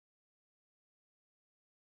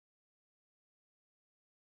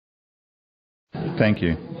Thank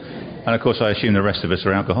you. And of course, I assume the rest of us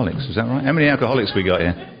are alcoholics. Is that right? How many alcoholics we got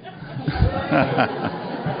here?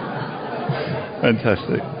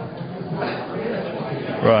 Fantastic.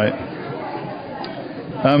 Right.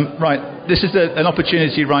 Right. This is an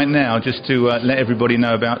opportunity right now just to let everybody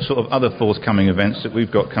know about sort of other forthcoming events that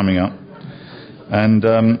we've got coming up. And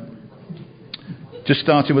just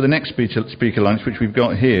starting with the next speaker lunch, which we've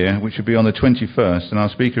got here, which will be on the 21st. And our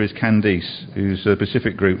speaker is Candice, who's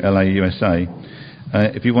Pacific Group, LA, USA.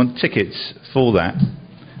 If you want tickets for that,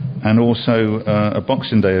 and also a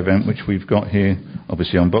Boxing Day event, which we've got here,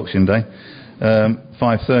 obviously on Boxing Day,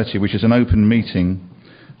 5:30, which is an open meeting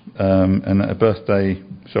and a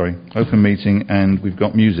open meeting, and we've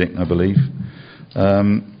got music, I believe.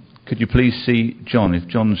 Could you please see John, if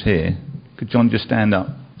John's here? Could John just stand up?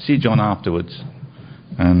 See John afterwards,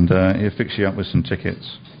 and he'll fix you up with some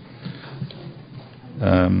tickets.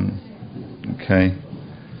 Okay.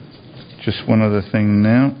 Just one other thing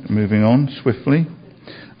now, moving on swiftly.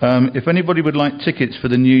 If anybody would like tickets for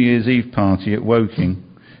the New Year's Eve party at Woking,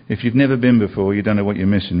 if you've never been before, you don't know what you're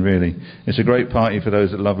missing, really. It's a great party for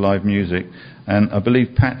those that love live music. And I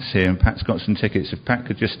believe Pat's here, and Pat's got some tickets. If Pat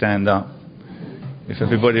could just stand up. If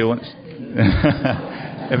everybody wants...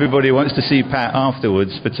 everybody wants to see Pat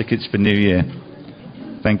afterwards for tickets for New Year.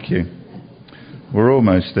 Thank you. We're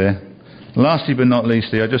almost there. Lastly but not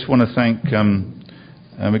leastly, I just want to thank...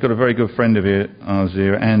 we've got a very good friend of ours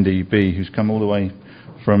here, Andy B., who's come all the way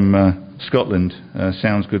from Scotland,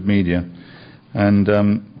 Sounds Good Media. And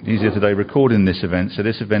he's here today recording this event, so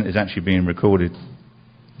this event is actually being recorded.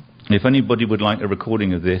 If anybody would like a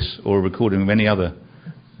recording of this, or a recording of any other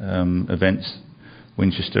events,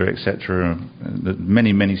 Winchester, etc.,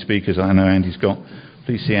 many, many speakers I know Andy's got,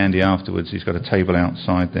 please see Andy afterwards. He's got a table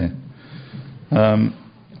outside there.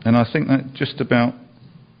 And I think that just about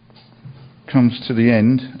comes to the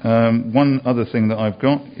end. One other thing that I've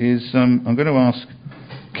got is I'm going to ask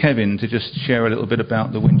Kevin to just share a little bit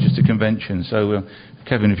about the Winchester Convention. So,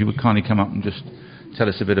 Kevin, if you would kindly come up and just tell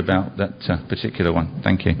us a bit about that particular one.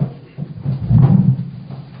 Thank you.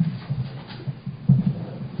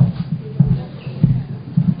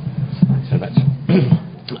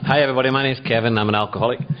 Hi, everybody. My name's Kevin. I'm an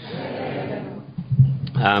alcoholic.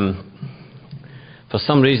 For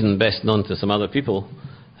some reason, best known to some other people,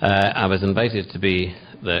 I was invited to be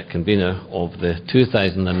the convener of the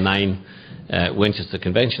 2009 Winchester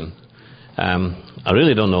Convention. I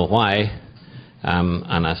really don't know why,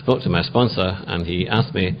 and I spoke to my sponsor, and he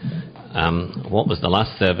asked me what was the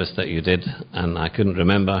last service that you did, and I couldn't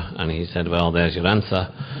remember, and he said, well, there's your answer.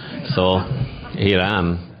 So here I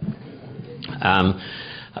am.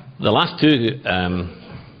 The last two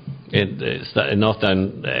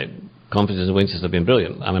Northdown conferences in Winchester have been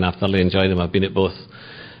brilliant. I mean, I've thoroughly enjoyed them. I've been at both.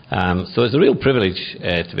 So it's a real privilege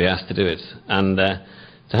to be asked to do it, and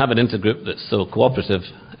to have an intergroup that's so cooperative,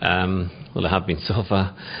 well, I have been so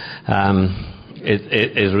far,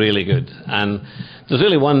 it is really good. And there's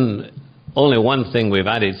really only one thing we've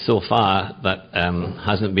added so far that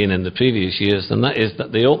hasn't been in the previous years, and that is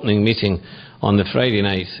that the opening meeting on the Friday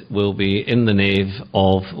night will be in the nave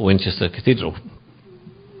of Winchester Cathedral.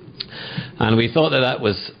 And we thought that that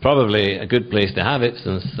was probably a good place to have it,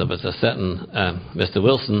 since there was a certain Mr.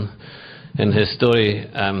 Wilson in his story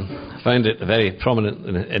found it very prominent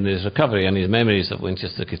in his recovery and his memories of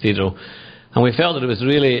Winchester Cathedral. And we felt that it was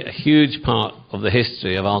really a huge part of the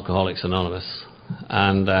history of Alcoholics Anonymous.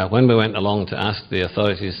 And when we went along to ask the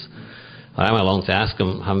authorities, or I went along to ask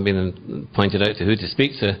them, having been pointed out to who to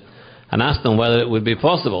speak to, and asked them whether it would be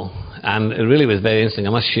possible. And it really was very interesting. I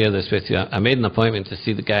must share this with you. I made an appointment to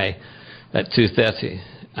see the guy at 2:30,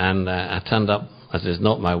 and I turned up, as is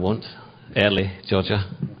not my wont, early, Georgia.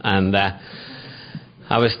 And I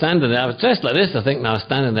was standing there, I was dressed like this, I think, and I was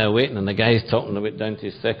standing there waiting, and the guy's talking a bit down to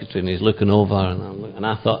his secretary, and he's looking over, and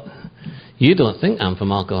I thought, you don't think I'm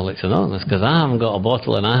from Alcoholics Anonymous, because I haven't got a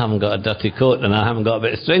bottle, and I haven't got a dirty coat, and I haven't got a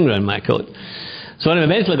bit of string around my coat. So I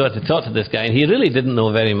eventually got to talk to this guy, and he really didn't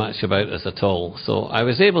know very much about us at all. So I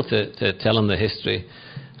was able to tell him the history,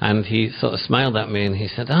 and he sort of smiled at me, and he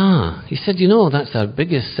said, you know, that's our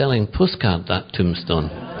biggest selling postcard, that tombstone.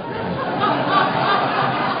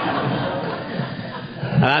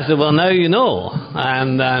 And I said, well, now you know.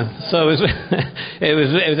 And so it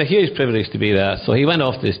was a huge privilege to be there. So he went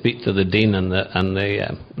off to speak to the dean and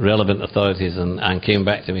the relevant authorities, and came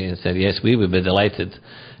back to me and said, yes, we would be delighted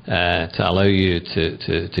to allow you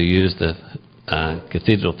to use the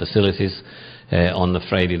cathedral facilities on the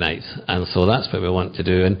Friday night. And so that's what we want to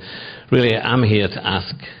do. And really, I'm here to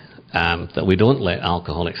ask that we don't let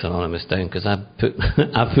Alcoholics Anonymous down, because I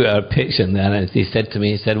put our pitch in there, and he said to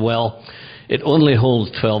me, well, it only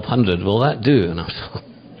holds 1,200. Will that do? And I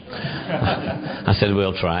said,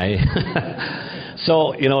 we'll try.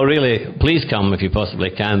 So, really, please come if you possibly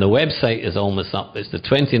can. The website is almost up. It's the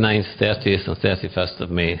 29th, 30th and 31st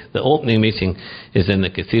of May. The opening meeting is in the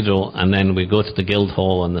Cathedral, and then we go to the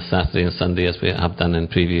Guildhall on the Saturday and Sunday as we have done in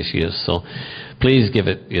previous years. So please give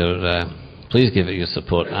it your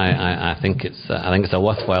support. I think it's a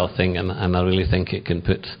worthwhile thing, and I really think it can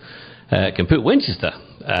put Winchester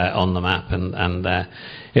on the map, and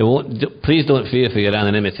it won't. Please don't fear for your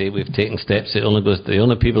anonymity. We've taken steps. The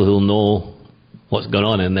only people who'll know what's going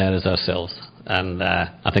on in there is ourselves, and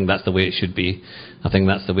I think that's the way it should be. I think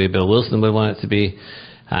that's the way Bill Wilson would want it to be,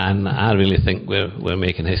 and I really think we're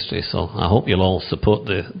making history. So I hope you'll all support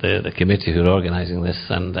the committee who are organising this,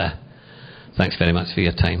 and thanks very much for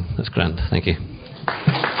your time. That's grand. Thank you.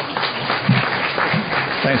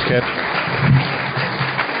 Thanks, Kev.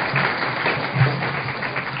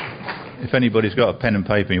 If anybody's got a pen and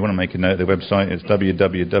paper and you want to make a note of the website, it's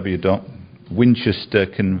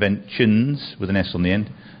www.winchesterconventions, with an S on the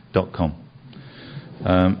end, .com.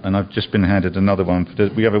 And I've just been handed another one.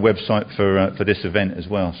 We have a website for this event as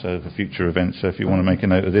well, so for future events. So if you want to make a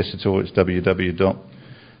note of this at all, it's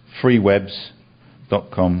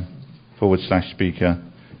www.freewebs.com/speaker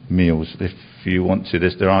meals. If you want to,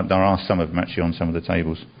 there are some of them actually on some of the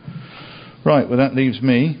tables. Right, well that leaves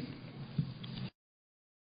me.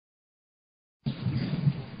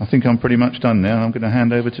 I think I'm pretty much done now. I'm going to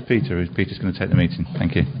hand over to Peter. Peter's going to take the meeting.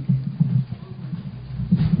 Thank you.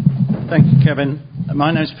 Thank you, Kevin.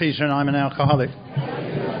 My name's Peter and I'm an alcoholic.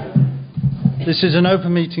 This is an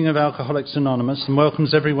open meeting of Alcoholics Anonymous and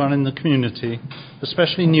welcomes everyone in the community,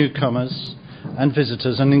 especially newcomers and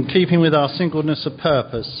visitors, and in keeping with our singleness of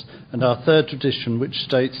purpose and our third tradition, which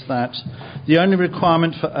states that the only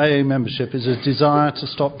requirement for AA membership is a desire to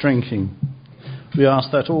stop drinking. We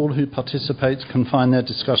ask that all who participate confine their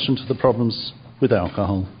discussion to the problems with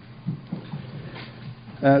alcohol.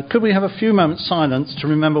 Could we have a few moments silence to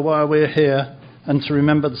remember why we're here and to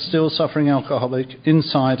remember the still suffering alcoholic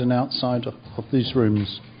inside and outside of these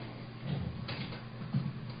rooms?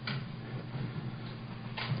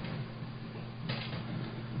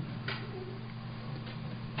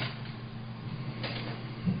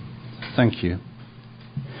 Thank you.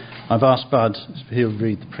 I've asked Bud if he'll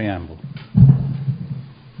read the preamble.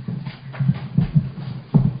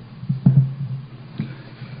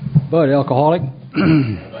 Bud, alcoholic.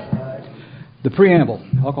 The preamble.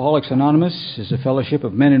 Alcoholics Anonymous is a fellowship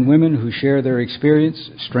of men and women who share their experience,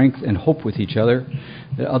 strength, and hope with each other,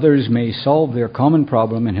 that others may solve their common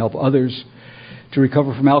problem and help others to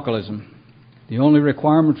recover from alcoholism. The only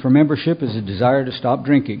requirement for membership is a desire to stop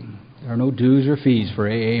drinking. There are no dues or fees for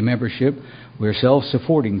AA membership. We are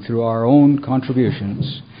self-supporting through our own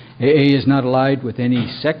contributions. AA is not allied with any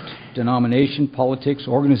sect, denomination, politics,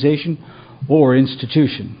 organization, or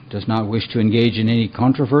institution, does not wish to engage in any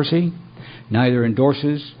controversy, neither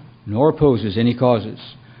endorses nor opposes any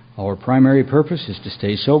causes. Our primary purpose is to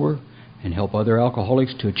stay sober and help other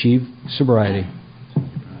alcoholics to achieve sobriety.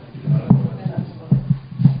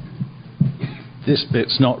 This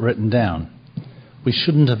bit's not written down. We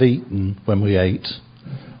shouldn't have eaten when we ate.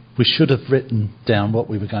 We should have written down what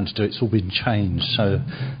we were going to do. It's all been changed. So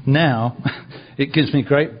now it gives me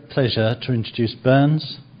great pleasure to introduce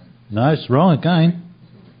Burns. No, it's wrong again.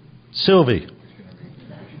 Sylvie.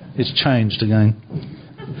 It's changed again.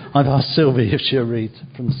 I've asked Sylvie if she'll read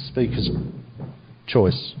from the speaker's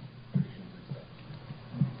choice.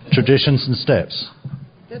 Traditions and steps.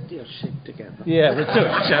 Get your shit together. Yeah, we'll do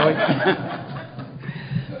it, shall we?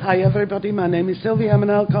 Hi everybody, my name is Sylvie, I'm an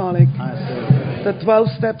alcoholic. Hi, Sylvie. The 12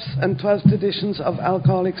 steps and 12 traditions of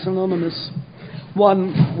Alcoholics Anonymous.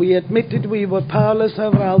 1. We admitted we were powerless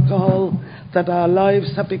over alcohol, that our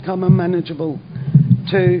lives have become unmanageable.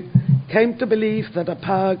 2. Came to believe that a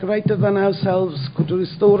power greater than ourselves could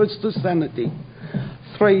restore us to sanity.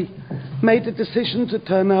 3. Made a decision to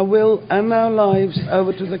turn our will and our lives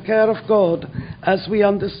over to the care of God as we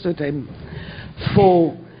understood Him.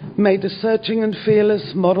 4. Made a searching and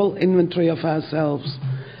fearless moral inventory of ourselves.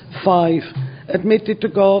 5. Admitted to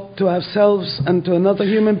God, to ourselves and to another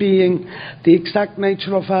human being the exact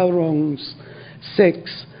nature of our wrongs.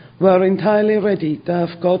 6. Were entirely ready to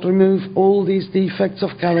have God remove all these defects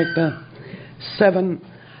of character. 7.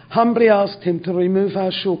 Humbly asked Him to remove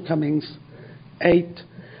our shortcomings. 8.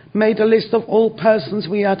 Made a list of all persons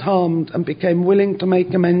we had harmed and became willing to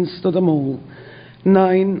make amends to them all.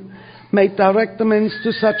 9. Made direct amends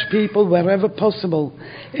to such people wherever possible,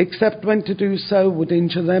 except when to do so would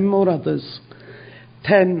injure them or others.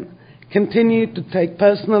 10. Continued to take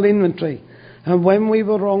personal inventory, and when we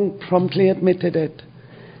were wrong, promptly admitted it.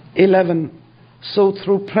 11. So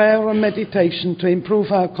through prayer and meditation to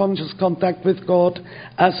improve our conscious contact with God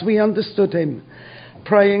as we understood him,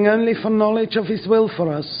 praying only for knowledge of his will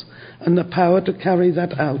for us and the power to carry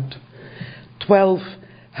that out. 12.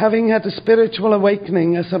 Having had a spiritual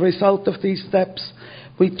awakening as a result of these steps,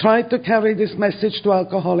 we tried to carry this message to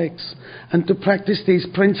alcoholics and to practice these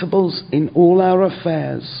principles in all our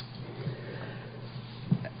affairs.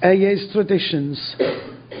 AA's traditions.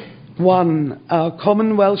 1. Our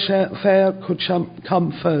common welfare could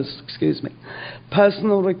come first.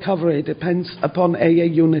 Personal recovery depends upon AA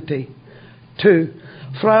unity. 2.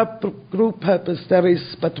 For our group purpose, there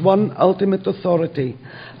is but one ultimate authority,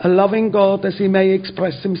 a loving God as he may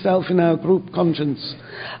express himself in our group conscience.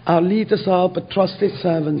 Our leaders are but trusted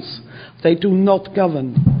servants. They do not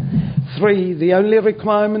govern. 3. The only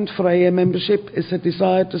requirement for AA membership is a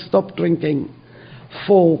desire to stop drinking.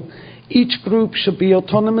 4. Each group should be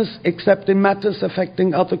autonomous except in matters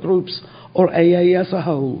affecting other groups or AA as a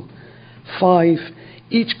whole. 5.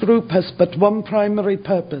 Each group has but one primary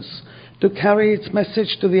purpose, to carry its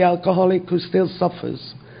message to the alcoholic who still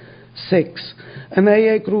suffers. 6. An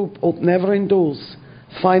AA group ought never endorse,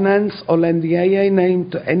 finance or lend the AA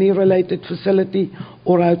name to any related facility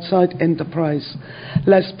or outside enterprise,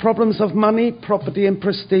 lest problems of money, property and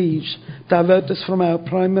prestige divert us from our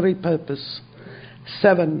primary purpose.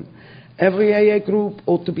 7. Every AA group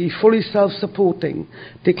ought to be fully self-supporting,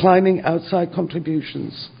 declining outside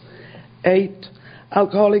contributions. 8.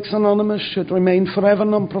 Alcoholics Anonymous should remain forever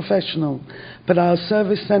non-professional, but our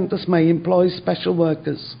service centres may employ special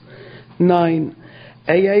workers. 9.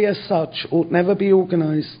 AA as such ought never be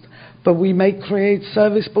organised, but we may create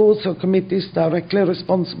service boards or committees directly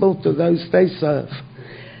responsible to those they serve.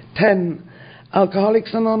 10.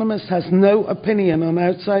 Alcoholics Anonymous has no opinion on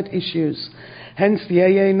outside issues, hence the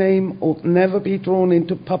AA name ought never be drawn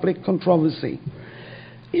into public controversy.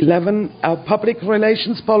 11. Our public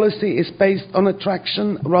relations policy is based on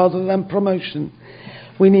attraction rather than promotion.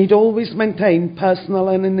 We need always maintain personal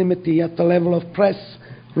anonymity at the level of press,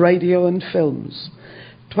 radio and films.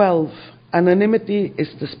 12. Anonymity is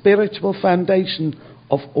the spiritual foundation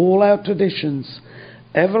of all our traditions,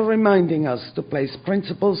 ever reminding us to place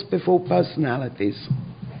principles before personalities.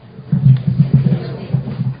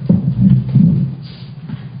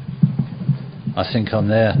 I think I'm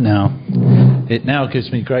there now. It now gives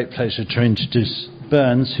me great pleasure to introduce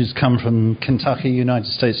Burns, who's come from Kentucky, United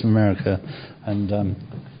States of America, and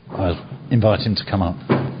I'll invite him to come up.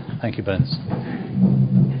 Thank you, Burns.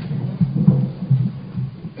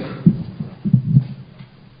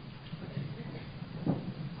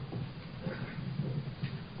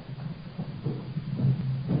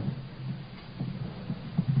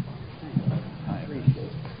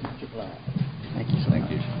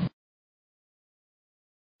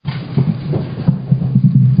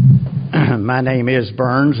 My name is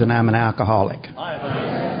Burns, and I'm an alcoholic.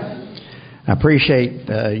 I appreciate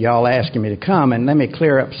y'all asking me to come, and let me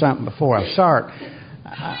clear up something before I start.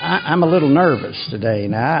 I'm a little nervous today.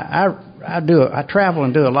 Now, I travel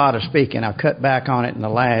and do a lot of speaking. I've cut back on it in the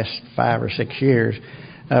last 5 or 6 years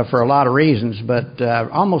for a lot of reasons, but I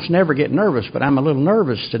almost never get nervous, but I'm a little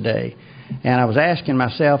nervous today. And I was asking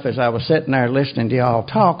myself as I was sitting there listening to y'all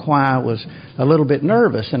talk why I was a little bit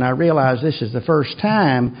nervous, and I realized this is the first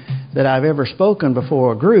time that I've ever spoken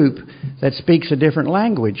before a group that speaks a different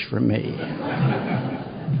language from me.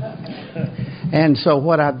 And so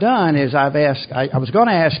what I've done is I was going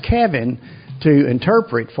to ask Kevin to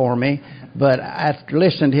interpret for me, but after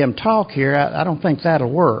listening to him talk here, I don't think that'll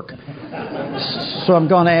work. So I'm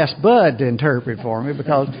going to ask Bud to interpret for me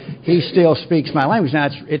because he still speaks my language. Now,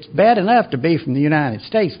 it's bad enough to be from the United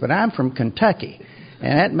States, but I'm from Kentucky,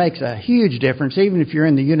 and that makes a huge difference, even if you're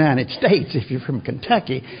in the United States, if you're from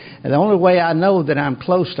Kentucky. And the only way I know that I'm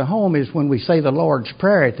close to home is when we say the Lord's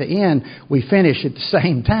Prayer at the end, we finish at the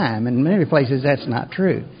same time. In many places, that's not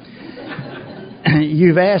true.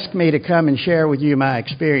 You've asked me to come and share with you my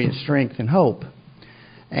experience, strength, and hope,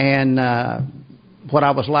 and what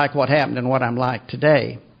I was like, what happened, and what I'm like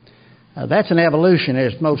today. That's an evolution,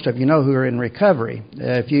 as most of you know who are in recovery.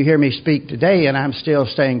 If you hear me speak today and I'm still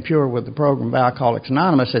staying pure with the program of Alcoholics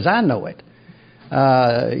Anonymous as I know it,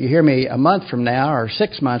 you hear me a month from now or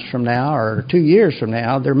 6 months from now or 2 years from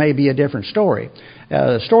now, there may be a different story.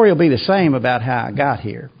 The story will be the same about how I got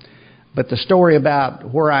here. But the story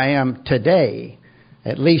about where I am today,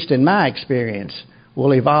 at least in my experience,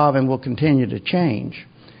 will evolve and will continue to change.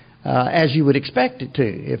 As you would expect it to.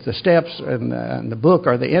 If the steps in the book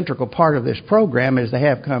are the integral part of this program, as they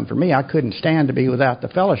have come for me, I couldn't stand to be without the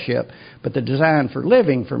fellowship, but the design for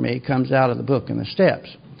living for me comes out of the book and the steps.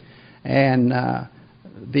 And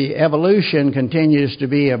the evolution continues to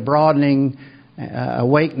be a broadening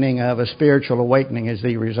awakening of a spiritual awakening as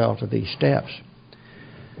the result of these steps.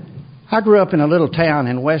 I grew up in a little town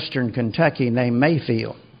in western Kentucky named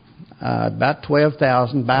Mayfield, about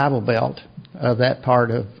 12,000 Bible Belt of that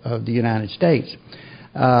part of the United States.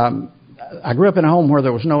 I grew up in a home where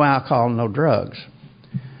there was no alcohol and no drugs.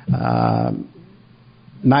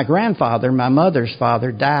 My grandfather, my mother's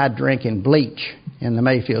father, died drinking bleach in the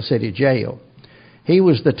Mayfield City Jail. He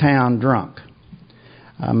was the town drunk.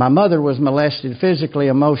 My mother was molested physically,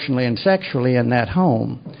 emotionally, and sexually in that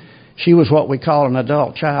home. She was what we call an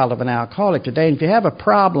adult child of an alcoholic today. And if you have a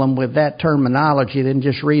problem with that terminology, then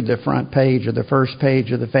just read the front page or the first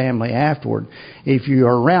page of the Family afterward. If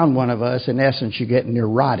you're around one of us, in essence, you get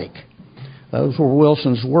neurotic. Those were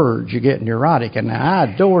Wilson's words, you get neurotic. And I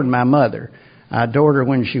adored my mother. I adored her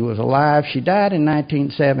when she was alive. She died in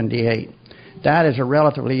 1978. Died as a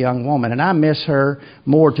relatively young woman. And I miss her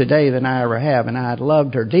more today than I ever have. And I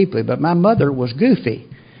loved her deeply. But my mother was goofy.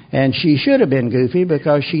 And she should have been goofy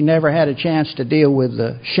because she never had a chance to deal with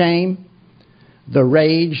the shame, the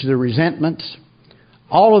rage, the resentments,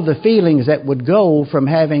 all of the feelings that would go from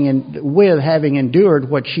having endured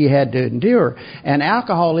what she had to endure. And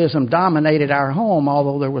alcoholism dominated our home,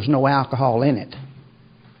 although there was no alcohol in it.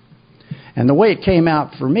 And the way it came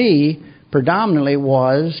out for me predominantly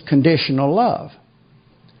was conditional love.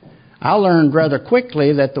 I learned rather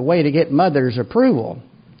quickly that the way to get mother's approval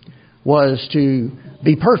was to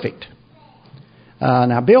be perfect.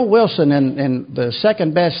 Now, Bill Wilson, and the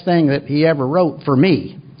second best thing that he ever wrote for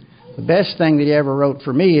me, the best thing that he ever wrote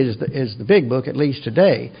for me is the big book, at least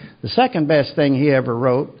today. The second best thing he ever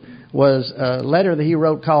wrote was a letter that he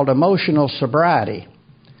wrote called Emotional Sobriety.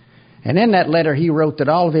 And in that letter, he wrote that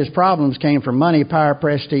all of his problems came from money, power,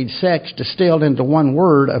 prestige, sex, distilled into one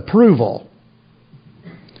word, approval.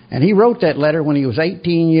 And he wrote that letter when he was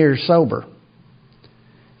 18 years sober,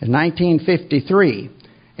 in 1953.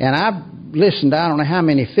 And I've listened to I don't know how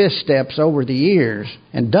many fifth steps over the years,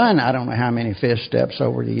 and done I don't know how many fifth steps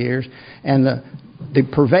over the years. And the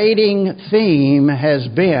pervading theme has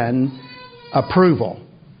been approval.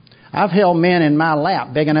 I've held men in my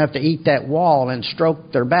lap big enough to eat that wall and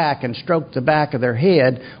stroke their back and stroke the back of their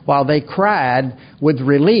head while they cried with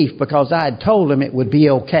relief because I had told them it would be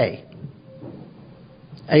okay.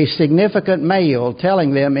 A significant male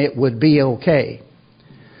telling them it would be okay.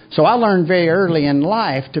 So I learned very early in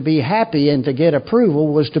life to be happy and to get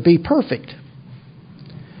approval was to be perfect.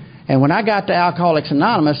 And when I got to Alcoholics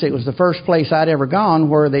Anonymous, it was the first place I'd ever gone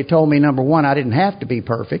where they told me, number one, I didn't have to be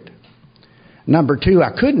perfect. Number two,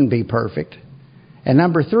 I couldn't be perfect. And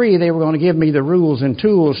number three, they were going to give me the rules and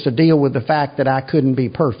tools to deal with the fact that I couldn't be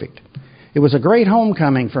perfect. It was a great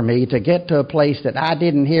homecoming for me to get to a place that I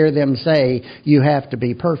didn't hear them say, you have to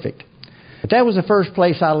be perfect. But that was the first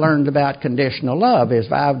place I learned about conditional love,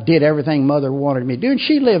 is I did everything Mother wanted me to do. And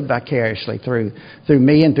she lived vicariously through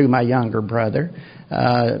me and through my younger brother.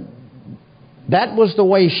 That was the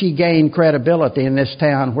way she gained credibility in this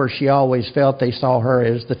town where she always felt they saw her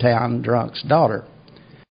as the town drunk's daughter.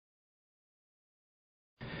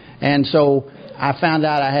 And so I found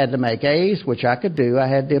out I had to make A's, which I could do. I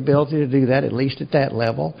had the ability to do that, at least at that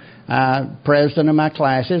level. President of my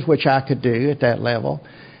classes, which I could do at that level.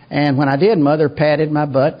 And when I did, Mother patted my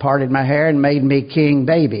butt, parted my hair, and made me king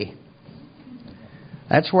baby.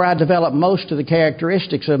 That's where I developed most of the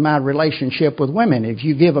characteristics of my relationship with women. If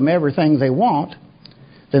you give them everything they want,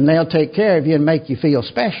 then they'll take care of you and make you feel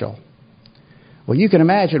special. Well, you can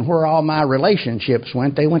imagine where all my relationships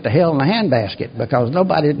went. They went to hell in a handbasket because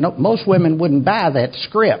most women wouldn't buy that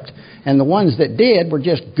script. And the ones that did were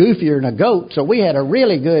just goofier than a goat. So we had a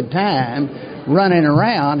really good time running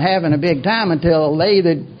around, having a big time until they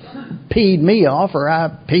peed me off or I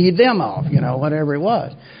peed them off, whatever it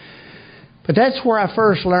was. But that's where I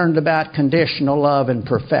first learned about conditional love and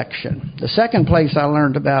perfection. The second place I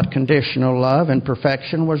learned about conditional love and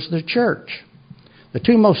perfection was the church. The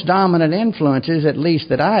two most dominant influences, at least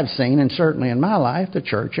that I've seen, and certainly in my life, the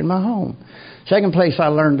church and my home. Second place I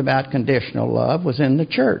learned about conditional love was in the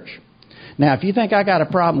church. Now, if you think I got a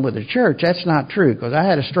problem with the church, that's not true, because I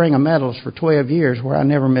had a string of medals for 12 years where I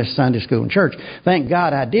never missed Sunday school and church. Thank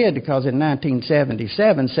God I did, because in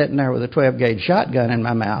 1977, sitting there with a 12-gauge shotgun in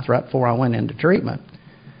my mouth right before I went into treatment,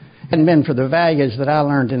 if it hadn't been for the values that I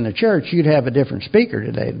learned in the church, you'd have a different speaker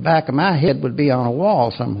today. The back of my head would be on a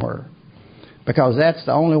wall somewhere, because that's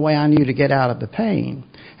the only way I knew to get out of the pain.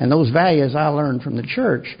 And those values I learned from the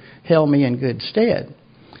church held me in good stead.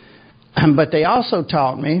 But they also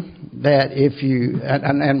taught me that if you,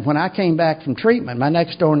 and when I came back from treatment, my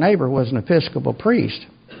next door neighbor was an Episcopal priest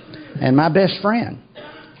and my best friend.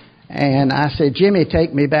 And I said, Jimmy,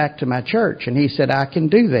 take me back to my church. And he said, I can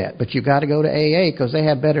do that, but you've got to go to AA because they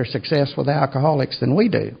have better success with alcoholics than we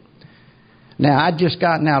do. Now, I'd just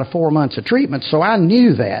gotten out of 4 months of treatment, so I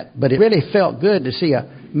knew that, but it really felt good to see a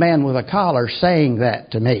man with a collar saying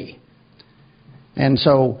that to me. And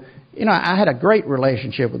so, you know, I had a great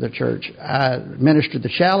relationship with the church. I ministered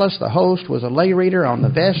the chalice. The host was a lay reader on the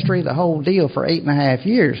vestry, the whole deal for 8.5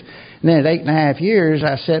 years. And then at 8.5 years,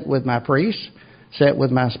 I sat with my priest, sat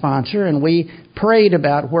with my sponsor, and we prayed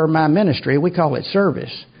about where my ministry, we call it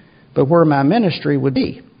service, but where my ministry would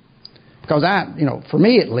be. Because for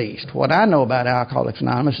me at least, what I know about Alcoholics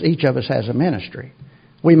Anonymous, each of us has a ministry.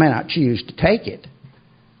 We may not choose to take it,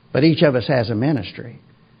 but each of us has a ministry.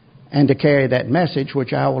 And to carry that message,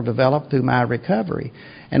 which I will develop through my recovery.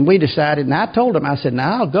 And we decided, and I told him, I said,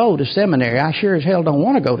 now I'll go to seminary. I sure as hell don't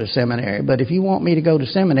want to go to seminary, but if you want me to go to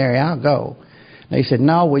seminary, I'll go. They said,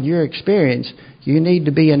 no, with your experience, you need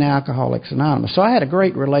to be in Alcoholics Anonymous. So I had a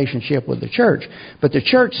great relationship with the church. But the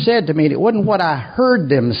church said to me, it wasn't what I heard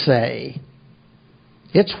them say.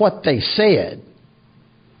 It's what they said.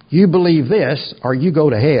 You believe this or you go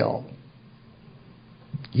to hell.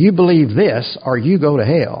 You believe this or you go to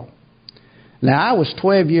hell. Now, I was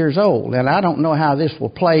 12 years old, and I don't know how this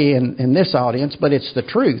will play in this audience, but it's the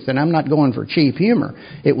truth, and I'm not going for cheap humor.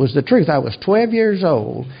 It was the truth. I was 12 years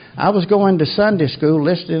old. I was going to Sunday school,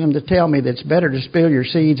 listening to them to tell me that it's better to spill your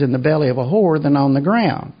seeds in the belly of a whore than on the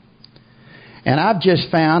ground. And I've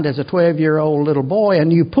just found, as a 12-year-old little boy, a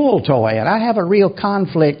new pull toy. And I have a real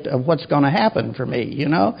conflict of what's going to happen for me,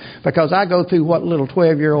 because I go through what little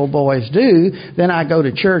 12-year-old boys do. Then I go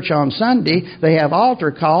to church on Sunday. They have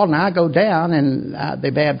altar call, and I go down, and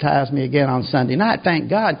they baptize me again on Sunday night. Thank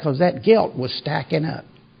God, because that guilt was stacking up.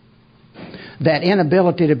 That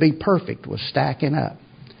inability to be perfect was stacking up.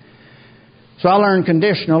 So I learned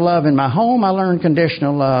conditional love in my home. I learned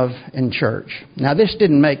conditional love in church. Now, this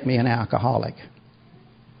didn't make me an alcoholic.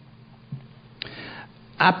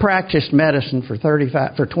 I practiced medicine for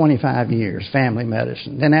 25 years, family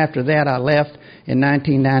medicine. Then after that, I left in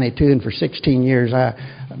 1992, and for 16 years, I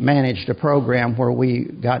managed a program where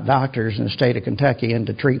we got doctors in the state of Kentucky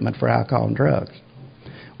into treatment for alcohol and drugs.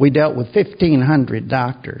 We dealt with 1,500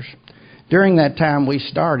 doctors. During that time, we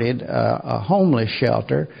started a homeless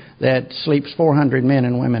shelter that sleeps 400 men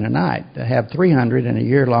and women a night, to have 300 in a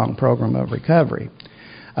year-long program of recovery.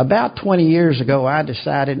 About 20 years ago, I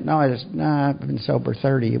decided, I've been sober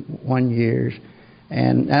 31 years,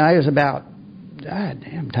 and it was about,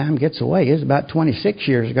 time gets away, it was about 26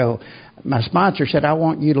 years ago. My sponsor said, I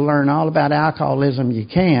want you to learn all about alcoholism you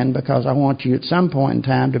can, because I want you at some point in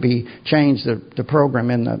time to change the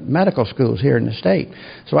program in the medical schools here in the state.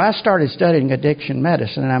 So I started studying addiction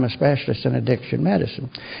medicine, and I'm a specialist in addiction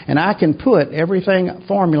medicine. And I can put everything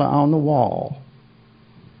formula on the wall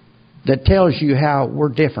that tells you how we're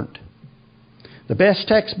different. The best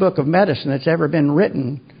textbook of medicine that's ever been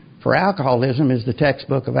written for alcoholism is the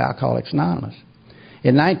textbook of Alcoholics Anonymous.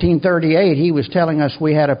 In 1938, he was telling us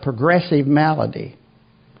we had a progressive malady.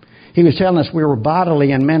 He was telling us we were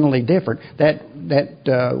bodily and mentally different,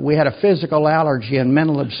 that we had a physical allergy and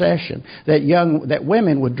mental obsession, that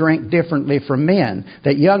women would drink differently from men,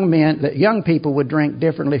 that young people would drink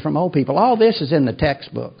differently from old people. All this is in the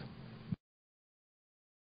textbook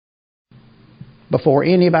before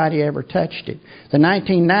anybody ever touched it. The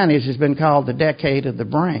 1990s has been called the decade of the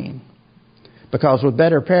brain. Because with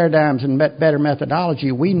better paradigms and better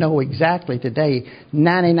methodology, we know exactly today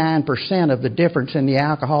 99% of the difference in the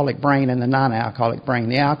alcoholic brain and the non-alcoholic brain.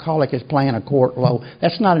 The alcoholic is playing a quart low.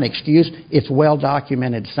 That's not an excuse. It's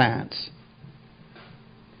well-documented science.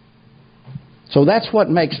 So that's what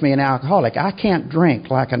makes me an alcoholic. I can't drink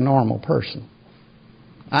like a normal person.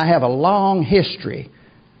 I have a long history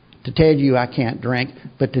to tell you I can't drink,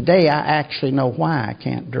 but today I actually know why I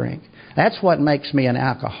can't drink. That's what makes me an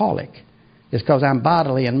alcoholic. It's because I'm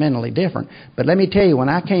bodily and mentally different. But let me tell you, when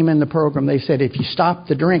I came in the program, they said if you stop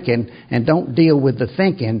the drinking and don't deal with the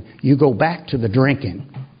thinking, you go back to the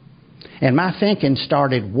drinking. And my thinking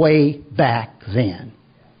started way back then.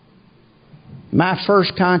 My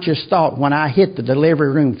first conscious thought when I hit the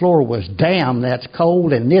delivery room floor was, damn, that's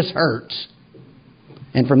cold and this hurts.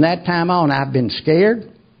 And from that time on, I've been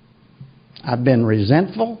scared. I've been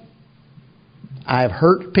resentful. I've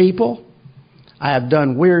hurt people. I have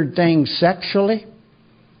done weird things sexually.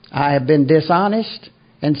 I have been dishonest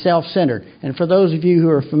and self-centered. And for those of you who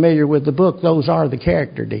are familiar with the book, those are the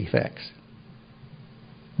character defects.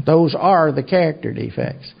 Those are the character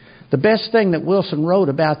defects. The best thing that Wilson wrote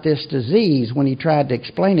about this disease when he tried to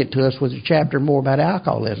explain it to us was a chapter more about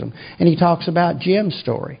alcoholism. And he talks about Jim's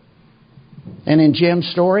story. And in Jim's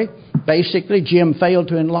story, basically, Jim failed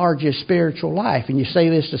to enlarge his spiritual life. And you say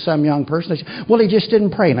this to some young person, they say, well, he just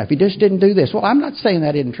didn't pray enough. He just didn't do this. Well, I'm not saying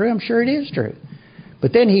that isn't true. I'm sure it is true.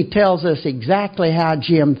 But then he tells us exactly how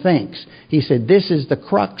Jim thinks. He said, this is the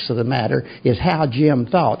crux of the matter, is how Jim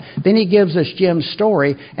thought. Then he gives us Jim's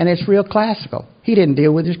story, and it's real classical. He didn't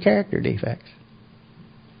deal with his character defects.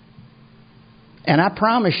 And I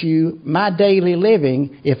promise you, my daily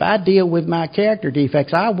living, if I deal with my character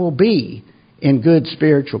defects, I will be in good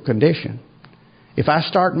spiritual condition. If I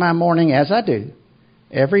start my morning, as I do,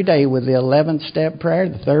 every day with the 11th step prayer,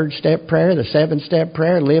 the 3rd step prayer, the 7th step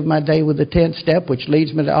prayer, live my day with the 10th step, which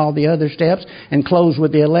leads me to all the other steps, and close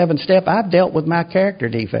with the 11th step, I've dealt with my character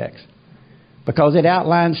defects. Because it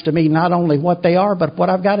outlines to me not only what they are, but what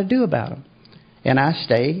I've got to do about them. And I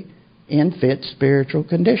stay in fit spiritual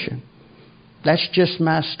condition. That's just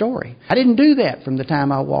my story. I didn't do that from the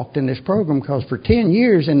time I walked in this program, because for 10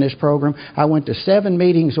 years in this program, I went to 7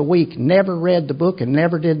 meetings a week, never read the book, and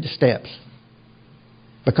never did the steps.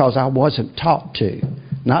 Because I wasn't taught to,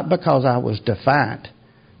 not because I was defiant.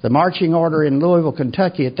 The marching order in Louisville,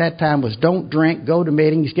 Kentucky at that time was don't drink, go to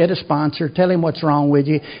meetings, get a sponsor, tell him what's wrong with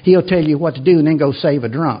you. He'll tell you what to do, and then go save a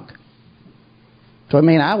drunk. So,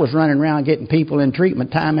 I was running around getting people in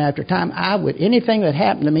treatment time after time. Anything that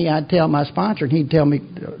happened to me, I'd tell my sponsor, and he'd tell me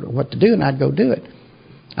what to do, and I'd go do it.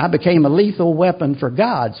 I became a lethal weapon for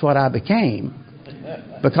God. That's what I became.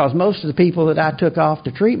 Because most of the people that I took off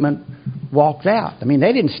to treatment walked out.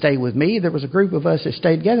 They didn't stay with me. There was a group of us that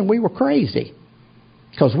stayed together, and we were crazy.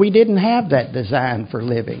 Because we didn't have that design for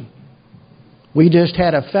living. We just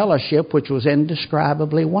had a fellowship which was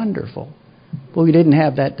indescribably wonderful. But we didn't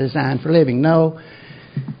have that design for living. No.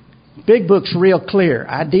 Big Book's real clear.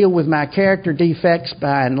 I deal with my character defects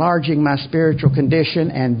by enlarging my spiritual condition,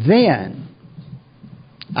 and then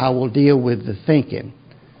I will deal with the thinking.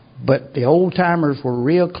 But the old-timers were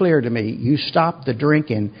real clear to me. You stop the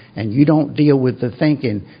drinking and you don't deal with the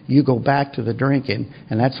thinking. You go back to the drinking.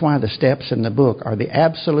 And that's why the steps in the book are the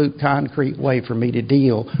absolute concrete way for me to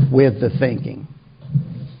deal with the thinking.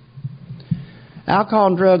 Alcohol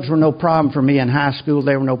and drugs were no problem for me in high school.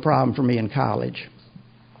 They were no problem for me in college.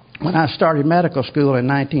 When I started medical school in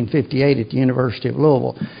 1958 at the University of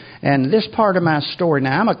Louisville, and this part of my story,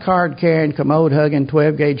 now I'm a card-carrying, commode-hugging,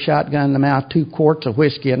 12-gauge shotgun in the mouth, 2 quarts of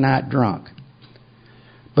whiskey a night drunk.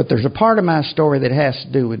 But there's a part of my story that has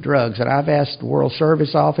to do with drugs. And I've asked the World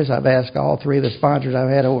Service Office, I've asked all 3 of the sponsors I've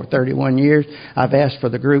had over 31 years, I've asked for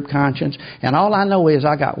the group conscience, and all I know is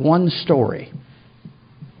I got one story.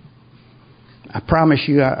 I promise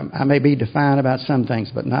you, I may be defiant about some things,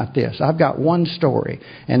 but not this. I've got one story,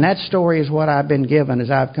 and that story is what I've been given as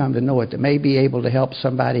I've come to know it, that may be able to help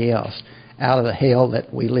somebody else out of the hell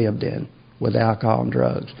that we lived in with alcohol and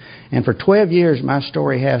drugs. And for 12 years, my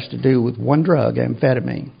story has to do with one drug,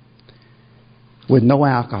 amphetamine, with no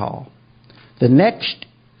alcohol. The next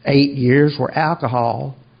 8 years were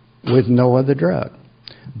alcohol with no other drug.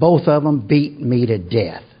 Both of them beat me to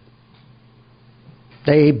death.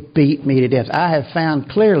 They beat me to death. I have found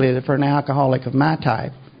clearly that for an alcoholic of my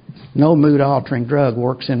type, no mood-altering drug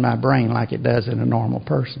works in my brain like it does in a normal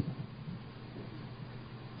person.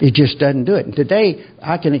 It just doesn't do it. And today,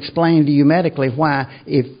 I can explain to you medically why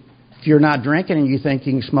if you're not drinking and you think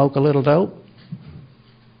you can smoke a little dope,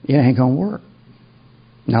 it ain't going to work.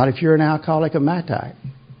 Not if you're an alcoholic of my type.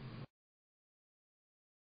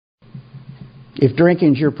 If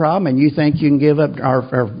drinking's your problem and you think you can give up,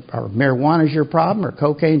 or marijuana's your problem, or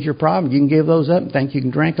cocaine's your problem, you can give those up and think you can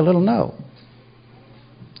drink a little, no.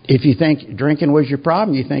 If you think drinking was your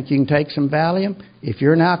problem, you think you can take some Valium, if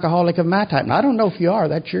you're an alcoholic of my type, and I don't know if you are,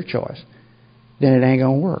 that's your choice, then it ain't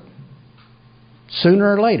going to work.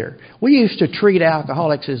 Sooner or later. We used to treat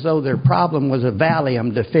alcoholics as though their problem was a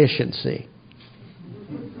Valium deficiency.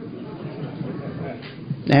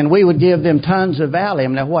 And we would give them tons of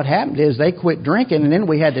Valium. Now what happened is they quit drinking, and then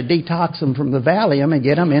we had to detox them from the Valium and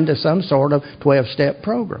get them into some sort of 12-step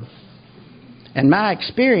program. And my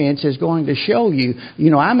experience is going to show you,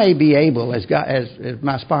 I may be able, as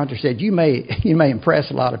my sponsor said, you may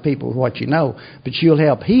impress a lot of people with what you know, but you'll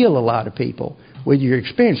help heal a lot of people with your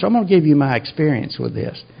experience. So I'm going to give you my experience with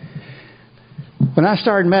this. When I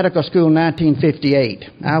started medical school in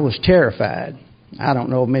 1958, I was terrified. I don't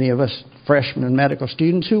know many of us freshmen medical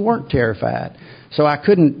students who weren't terrified. So I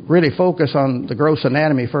couldn't really focus on the gross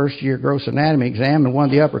anatomy, first year gross anatomy exam, and one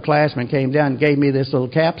of the upperclassmen came down and gave me this little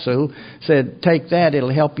capsule, said, take that,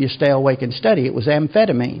 it'll help you stay awake and study. It was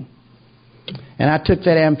amphetamine. And I took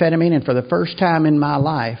that amphetamine, and for the first time in my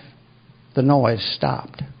life, the noise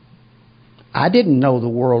stopped. I didn't know the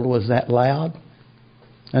world was that loud.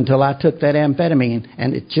 until I took that amphetamine,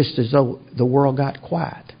 and it's just as though the world got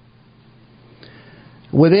quiet.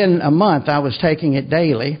 Within a month, I was taking it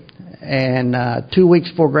daily, and 2 weeks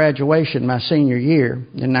before graduation, my senior year,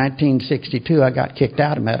 in 1962, I got kicked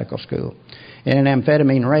out of medical school. In an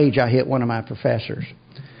amphetamine rage, I hit one of my professors.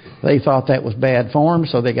 They thought that was bad form,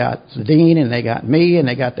 so they got the dean, and they got me, and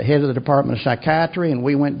they got the head of the Department of Psychiatry, and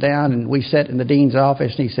we went down, and we sat in the dean's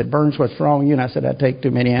office, and he said, "Burns, what's wrong with you?" And I said, "I take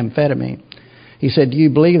too many amphetamine." He said, "Do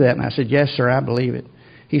you believe that?" And I said, "Yes, sir, I believe it."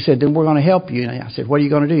 He said, "Then we're going to help you." And I said, "What are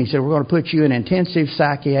you going to do?" He said, "We're going to put you in intensive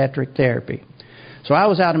psychiatric therapy." So I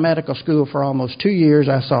was out of medical school for almost 2 years.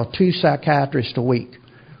 I saw 2 psychiatrists a week,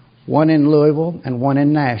 one in Louisville and one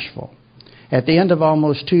in Nashville. At the end of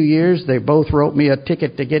almost 2 years, they both wrote me a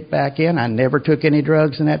ticket to get back in. I never took any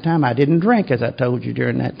drugs in that time. I didn't drink, as I told you,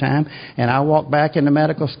 during that time. And I walked back into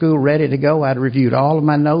medical school ready to go. I'd reviewed all of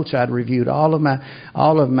my notes. I'd reviewed all of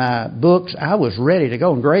my books. I was ready to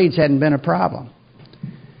go, and grades hadn't been a problem.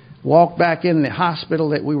 Walked back in the hospital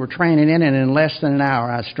that we were training in, and in less than an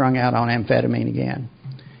hour, I was strung out on amphetamine again.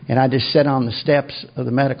 And I just sat on the steps of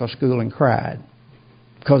the medical school and cried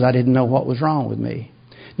because I didn't know what was wrong with me.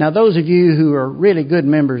 Now, those of you who are really good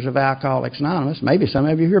members of Alcoholics Anonymous, maybe some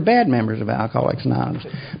of you who are bad members of Alcoholics Anonymous,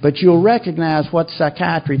 but you'll recognize what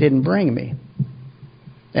psychiatry didn't bring me.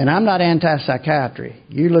 And I'm not anti-psychiatry.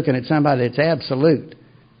 You're looking at somebody that's absolute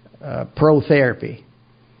pro-therapy,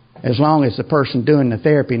 as long as the person doing the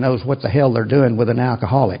therapy knows what the hell they're doing with an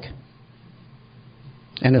alcoholic.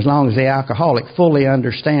 And as long as the alcoholic fully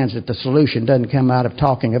understands that the solution doesn't come out of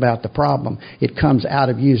talking about the problem, it comes out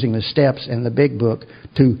of using the steps in the big book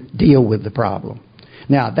to deal with the problem.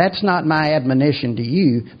 Now, that's not my admonition to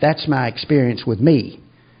you. That's my experience with me.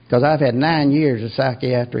 Because I've had 9 years of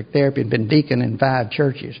psychiatric therapy and been deacon in 5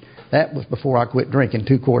 churches. That was before I quit drinking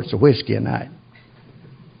 2 quarts of whiskey a night.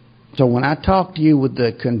 So when I talk to you with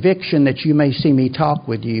the conviction that you may see me talk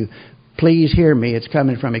with you, please hear me. It's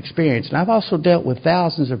coming from experience. And I've also dealt with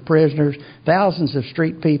thousands of prisoners, thousands of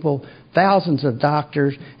street people, thousands of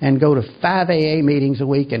doctors, and go to 5 AA meetings a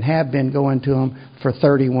week and have been going to them for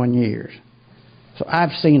 31 years. So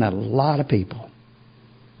I've seen a lot of people,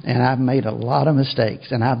 and I've made a lot of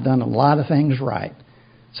mistakes, and I've done a lot of things right.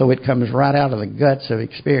 So it comes right out of the guts of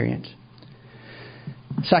experience.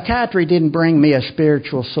 Psychiatry didn't bring me a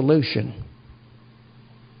spiritual solution.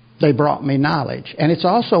 They brought me knowledge. And it's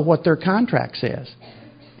also what their contract says.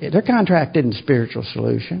 Their contract isn't spiritual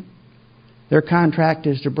solution. Their contract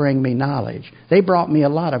is to bring me knowledge. They brought me a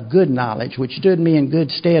lot of good knowledge, which stood me in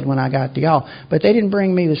good stead when I got to y'all. But they didn't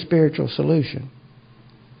bring me the spiritual solution.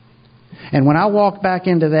 And when I walked back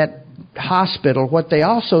into that hospital, what they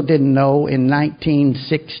also didn't know in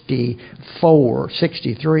 1964,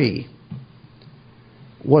 63,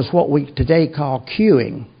 was what we today call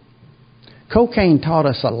cueing. Cocaine taught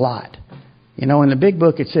us a lot. You know, in the big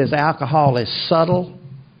book it says alcohol is subtle.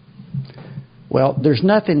 Well, there's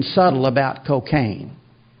nothing subtle about cocaine.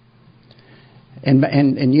 And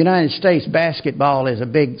in the United States, basketball is a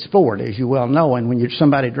big sport, as you well know. And when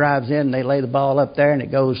somebody drives in, they lay the ball up there and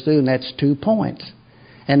it goes through, and that's 2 points.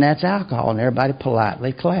 And that's alcohol, and everybody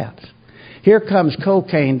politely claps. Here comes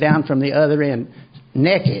cocaine down from the other end,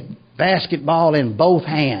 naked, basketball in both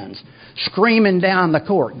hands, screaming down the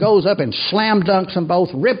court, goes up and slam dunks them both,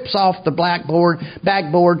 rips off the backboard,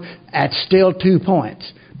 at still 2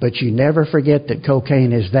 points. But you never forget that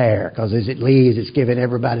cocaine is there, because as it leaves, it's giving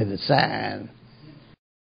everybody the sign.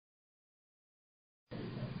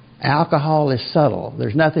 Alcohol is subtle.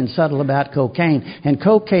 There's nothing subtle about cocaine. And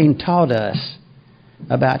cocaine taught us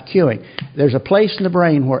about cueing. There's a place in the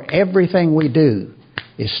brain where everything we do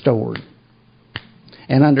is stored.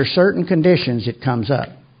 And under certain conditions, it comes up.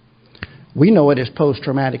 We know it as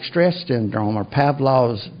post-traumatic stress syndrome or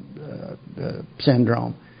Pavlov's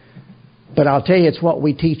syndrome. But I'll tell you, it's what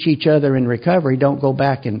we teach each other in recovery. Don't go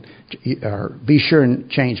back and be sure and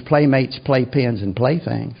change playmates, playpens, and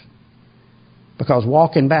playthings. Because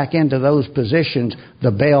walking back into those positions, the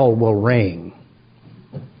bell will ring.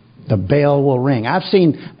 The bell will ring. I've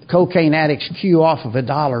seen cocaine addicts cue off of a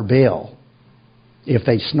 $1 bill if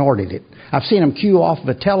they snorted it. I've seen them cue off of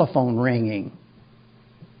a telephone ringing.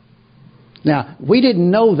 Now, we didn't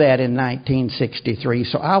know that in 1963,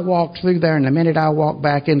 so I walked through there, and the minute I walked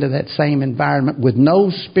back into that same environment with no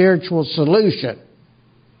spiritual solution,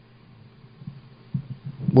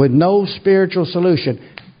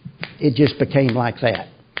 it just became like that.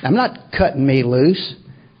 I'm not cutting me loose.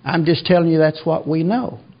 I'm just telling you that's what we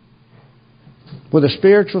know. With a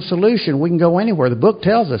spiritual solution, we can go anywhere. The book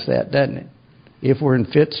tells us that, doesn't it? If we're in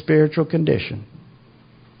fit spiritual condition.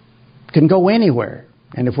 Can go anywhere.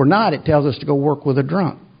 And if we're not, it tells us to go work with a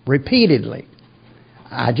drunk. Repeatedly.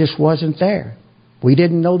 I just wasn't there. We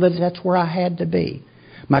didn't know that that's where I had to be.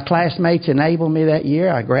 My classmates enabled me that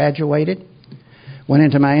year. I graduated, went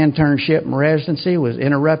into my internship and residency, was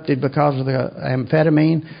interrupted because of the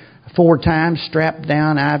amphetamine 4 times, strapped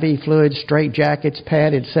down, IV fluids, straight jackets,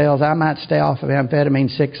 padded cells. I might stay off of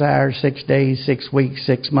amphetamine 6 hours, 6 days, 6 weeks,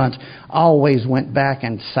 6 months. Always went back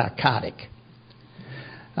and psychotic.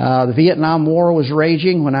 The Vietnam War was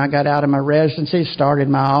raging when I got out of my residency, started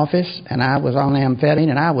my office, and I was on amphetamine,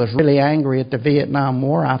 and I was really angry at the Vietnam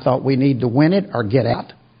War. I thought we need to win it or get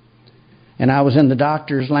out. And I was in the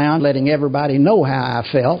doctor's lounge letting everybody know how I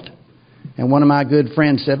felt. And one of my good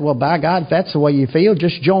friends said, well, by God, if that's the way you feel,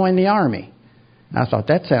 just join the Army. I thought,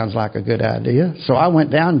 that sounds like a good idea. So I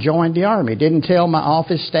went down and joined the Army. Didn't tell my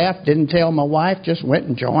office staff, didn't tell my wife, just went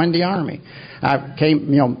and joined the Army. I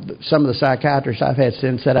came, some of the psychiatrists I've had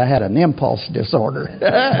since said I had an impulse disorder.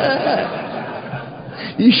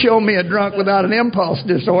 You show me a drunk without an impulse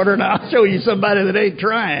disorder, and I'll show you somebody that ain't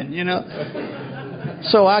trying,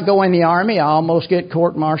 So I go in the Army. I almost get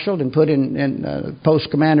court-martialed and put in post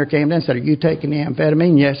commander came in and said, are you taking the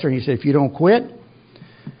amphetamine? Yes, sir. He said, if you don't quit,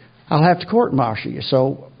 I'll have to court-martial you.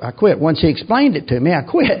 So I quit. Once he explained it to me, I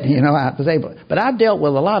quit. I was able. But I've dealt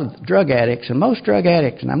with a lot of drug addicts, and most drug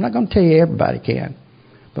addicts, and I'm not going to tell you everybody can,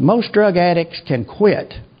 but most drug addicts can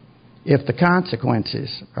quit if the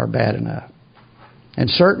consequences are bad enough. And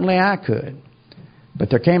certainly I could. But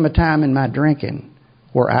there came a time in my drinking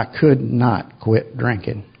where I could not quit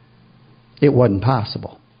drinking. It wasn't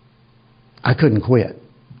possible. I couldn't quit.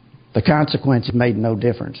 The consequences made no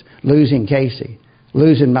difference. Losing Casey,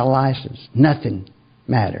 losing my license, nothing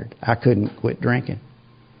mattered. I couldn't quit drinking.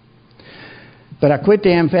 But I quit the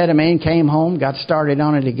amphetamine, came home, got started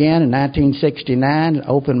on it again in 1969,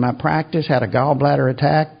 opened my practice, had a gallbladder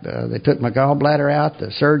attack. They took my gallbladder out. The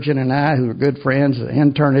surgeon and I, who were good friends, the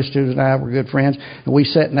internist and I were good friends, and we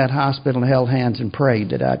sat in that hospital and held hands and prayed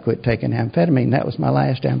that I'd quit taking amphetamine. That was my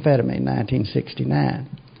last amphetamine, 1969.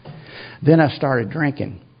 Then I started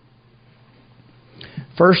drinking.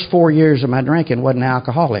 First 4 years of my drinking wasn't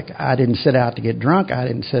alcoholic. I didn't set out to get drunk. I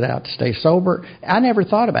didn't set out to stay sober. I never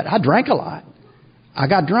thought about it. I drank a lot. I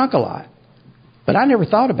got drunk a lot. But I never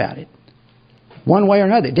thought about it. One way or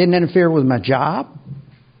another. It didn't interfere with my job.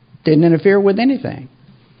 Didn't interfere with anything.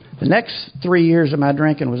 The next 3 years of my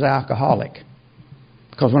drinking was alcoholic.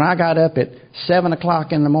 Because when I got up at 7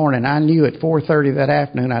 o'clock in the morning, I knew at 4:30 that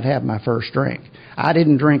afternoon I'd have my first drink. I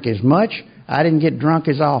didn't drink as much. I didn't get drunk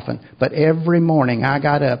as often. But every morning I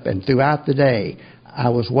got up, and throughout the day, I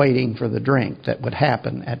was waiting for the drink that would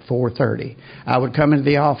happen at 4:30. I would come into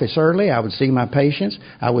the office early. I would see my patients.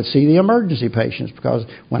 I would see the emergency patients, because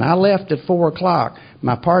when I left at 4 o'clock,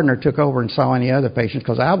 my partner took over and saw any other patients,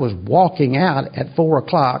 because I was walking out at 4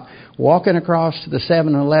 o'clock, walking across to the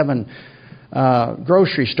 7-Eleven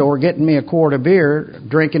grocery store, getting me a quart of beer,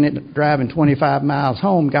 drinking it, driving 25 miles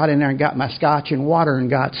home, got in there and got my scotch and water and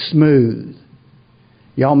got smooth.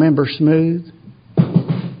 Y'all remember smooth?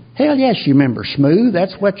 Hell yes, you remember smooth.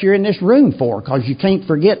 That's what you're in this room for, because you can't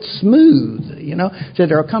forget smooth. So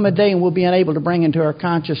there'll come a day and we'll be unable to bring into our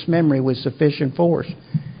conscious memory with sufficient force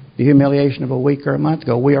the humiliation of a week or a month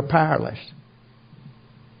ago. We are powerless.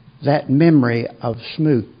 That memory of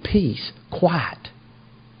smooth, peace, quiet.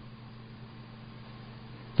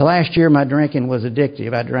 The last year my drinking was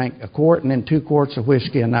addictive. I drank a quart and then 2 quarts of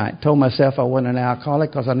whiskey a night. Told myself I wasn't an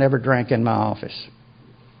alcoholic because I never drank in my office.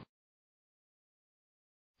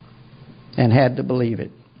 And had to believe it.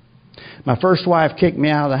 My first wife kicked me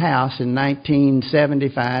out of the house in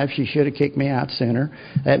 1975. She should have kicked me out sooner.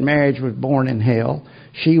 That marriage was born in hell.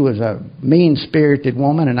 She was a mean-spirited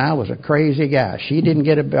woman, and I was a crazy guy. She didn't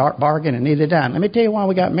get a bargain, and neither did I. Let me tell you why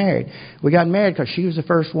we got married. We got married because she was the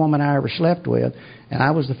first woman I ever slept with, and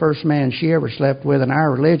I was the first man she ever slept with, and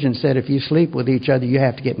our religion said if you sleep with each other, you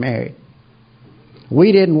have to get married.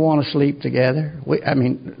 We didn't want to sleep together. We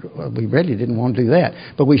really didn't want to do that.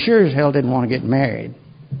 But we sure as hell didn't want to get married.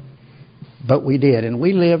 But we did. And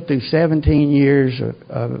we lived through 17 years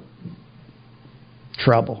of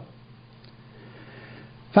trouble.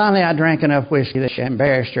 Finally, I drank enough whiskey that she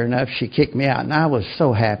embarrassed her enough. She kicked me out, and I was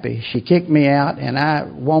so happy. She kicked me out, and I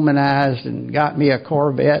womanized and got me a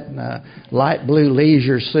Corvette and a light blue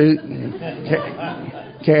leisure suit. And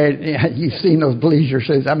carried, you've seen those leisure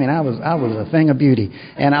suits. I was a thing of beauty.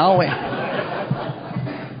 And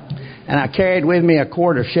I carried with me a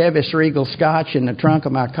quart of Chivas Regal Scotch in the trunk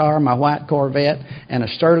of my car, my white Corvette, and a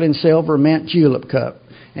sterling silver mint julep cup.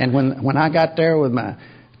 And when I got there with my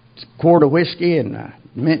quart of whiskey and a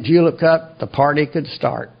mint julep cup, the party could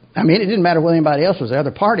start. It didn't matter whether anybody else was there.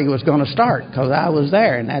 The party was going to start because I was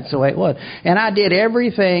there, and that's the way it was. And I did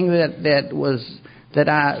everything that was that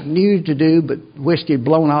I knew to do, but whiskey had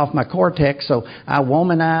blown off my cortex, so I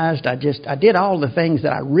womanized. I did all the things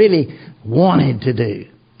that I really wanted to do.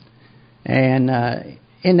 And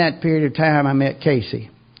in that period of time, I met Casey.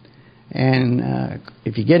 And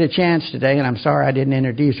if you get a chance today, and I'm sorry I didn't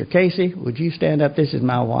introduce her, Casey, would you stand up? This is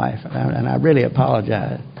my wife, and I really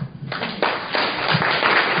apologize.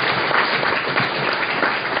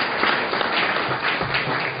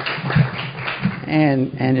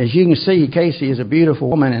 And as you can see, Casey is a beautiful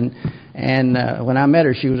woman, and when I met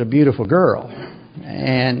her, she was a beautiful girl,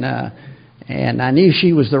 and I knew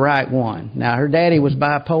she was the right one. Now, her daddy was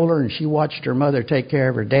bipolar, and she watched her mother take care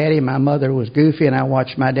of her daddy. My mother was goofy, and I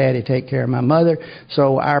watched my daddy take care of my mother.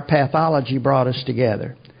 So our pathology brought us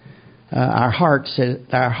together. Our hearts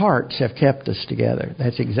have kept us together.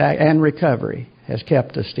 That's exact, and recovery has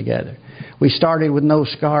kept us together. We started with no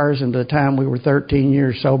scars, and by the time we were 13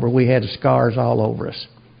 years sober, we had scars all over us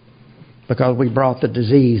because we brought the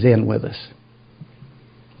disease in with us.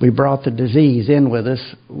 We brought the disease in with us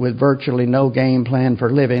with virtually no game plan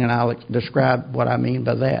for living, and I'll describe what I mean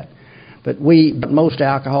by that. But most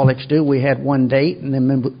alcoholics do. We had one date and then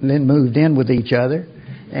moved in with each other,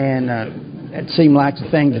 and it seemed like the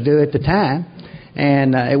thing to do at the time.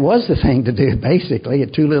 And it was the thing to do, basically.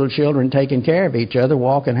 Two little children taking care of each other,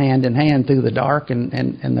 walking hand in hand through the dark and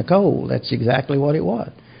the cold. That's exactly what it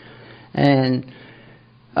was. And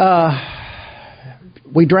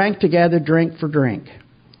we drank together, drink for drink.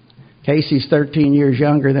 Casey's 13 years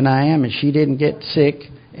younger than I am, and she didn't get sick,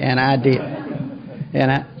 and I did.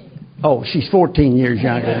 She's 14 years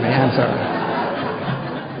younger than me. I'm sorry.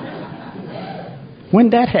 When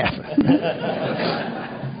did that happen?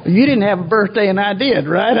 You didn't have a birthday, and I did,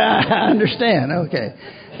 right? I understand. Okay,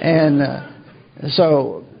 and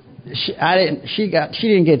so she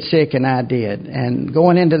didn't get sick, and I did. And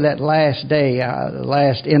going into that last day, the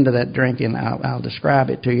last end of that drinking, I'll describe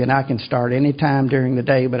it to you. And I can start any time during the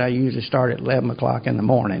day, but I usually start at 11 o'clock in the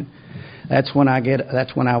morning. That's when I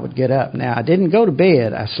would get up. Now, I didn't go to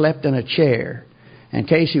bed. I slept in a chair. And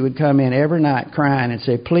Casey would come in every night crying and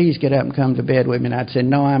say, "Please get up and come to bed with me." And I'd say,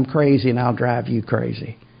 "No, I'm crazy, and I'll drive you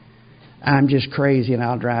crazy. I'm just crazy, and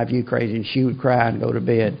I'll drive you crazy." And she would cry and go to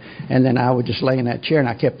bed. And then I would just lay in that chair, and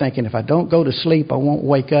I kept thinking, if I don't go to sleep, I won't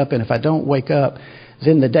wake up. And if I don't wake up,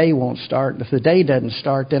 then the day won't start. And if the day doesn't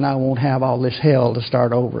start, then I won't have all this hell to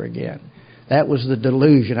start over again. That was the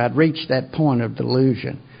delusion. I'd reached that point of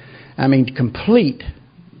delusion. I mean, complete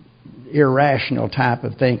irrational type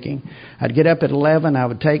of thinking. I'd get up at 11. I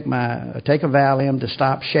would take a Valium to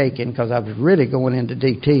stop shaking because I was really going into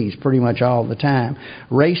DTs pretty much all the time.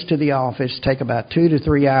 Race to the office, take about 2 to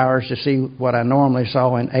 3 hours to see what I normally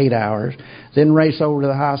saw in 8 hours. Then race over to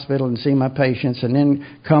the hospital and see my patients, and then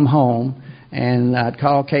come home. And I'd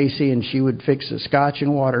call Casey, and she would fix the scotch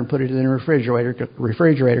and water and put it in the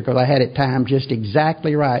refrigerator because I had it timed just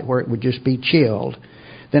exactly right where it would just be chilled.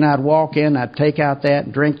 Then I'd walk in, I'd take out that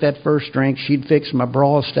and drink that first drink. She'd fix my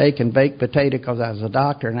broiled steak and baked potato because I was a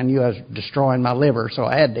doctor and I knew I was destroying my liver, so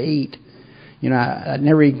I had to eat. You know, I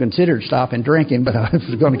never even considered stopping drinking, but I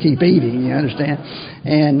was going to keep eating, you understand?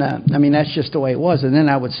 And, I mean, that's just the way it was. And then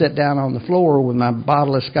I would sit down on the floor with my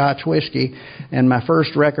bottle of Scotch whiskey, and my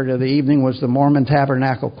first record of the evening was the Mormon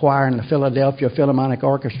Tabernacle Choir and the Philadelphia Philharmonic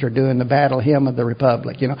Orchestra doing the Battle Hymn of the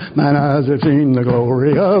Republic. You know, "Mine eyes have seen the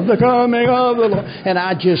glory of the coming of the Lord." And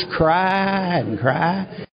I'd just cry and cry.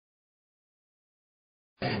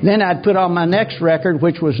 Then I'd put on my next record,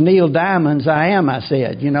 which was Neil Diamond's "I Am," I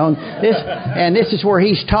said, you know. This is where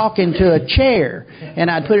he's talking to a chair. And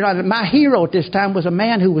I'd put it on. My hero at this time was a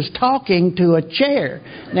man who was talking to a chair.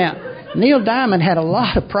 Now, Neil Diamond had a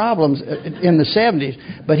lot of problems in the 70s,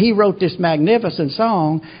 but he wrote this magnificent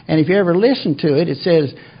song, and if you ever listen to it, it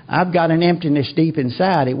says, "I've got an emptiness deep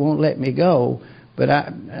inside, it won't let me go. But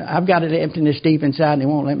I've got an emptiness deep inside and it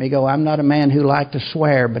won't let me go. I'm not a man who liked to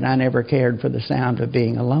swear, but I never cared for the sound of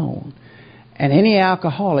being alone." And any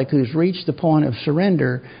alcoholic who's reached the point of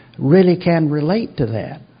surrender really can relate to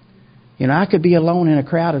that. You know, I could be alone in a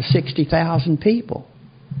crowd of 60,000 people.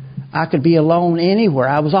 I could be alone anywhere.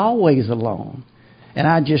 I was always alone. And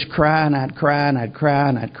I'd just cry, and I'd cry, and I'd cry,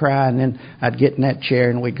 and I'd cry, and then I'd get in that chair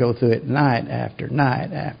and we'd go through it night after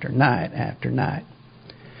night after night after night.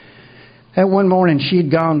 That one morning, she'd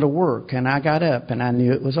gone to work, and I got up, and I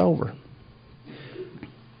knew it was over.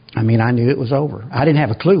 I mean, I knew it was over. I didn't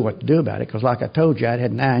have a clue what to do about it, because like I told you, I'd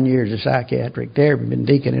had 9 years of psychiatric therapy, been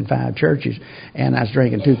deacon in 5 churches, and I was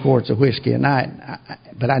drinking 2 quarts of whiskey a night.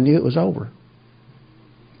 But I knew it was over.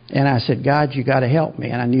 And I said, "God, you got to help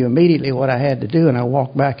me." And I knew immediately what I had to do, and I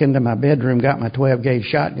walked back into my bedroom, got my 12-gauge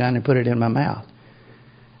shotgun, and put it in my mouth.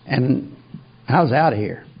 And I was out of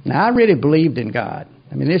here. Now, I really believed in God.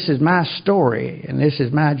 I mean, this is my story, and this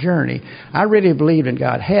is my journey. I really believed in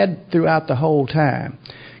God, had throughout the whole time.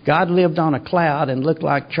 God lived on a cloud and looked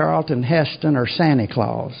like Charlton Heston or Santa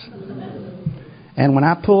Claus. And when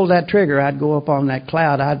I pulled that trigger, I'd go up on that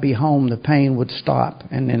cloud, I'd be home, the pain would stop,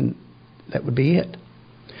 and then that would be it.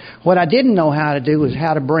 What I didn't know how to do was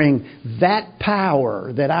how to bring that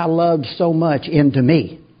power that I loved so much into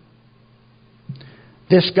me.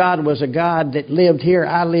 This God was a God that lived here,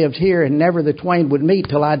 I lived here, and never the twain would meet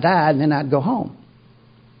till I died, and then I'd go home.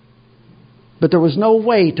 But there was no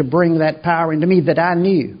way to bring that power into me that I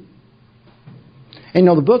knew. And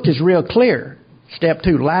the book is real clear. Step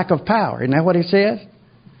 2, lack of power. Isn't that what it says?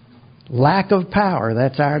 Lack of power,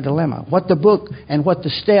 that's our dilemma. What the book and what the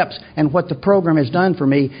steps and what the program has done for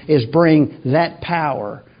me is bring that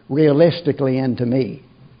power realistically into me.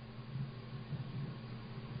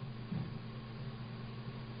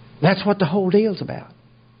 That's what the whole deal's about.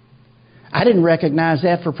 I didn't recognize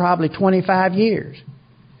that for probably 25 years.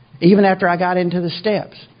 Even after I got into the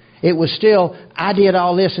steps. It was still, I did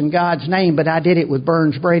all this in God's name, but I did it with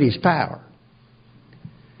Burns Brady's power.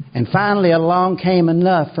 And finally along came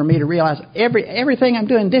enough for me to realize everything I'm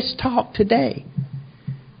doing, this talk today,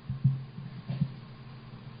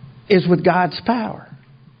 is with God's power.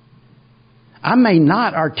 I may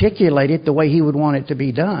not articulate it the way He would want it to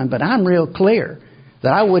be done, but I'm real clear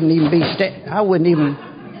that I wouldn't even be... I wouldn't even...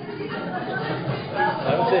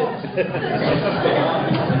 That's it.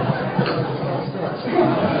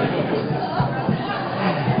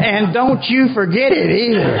 And don't you forget it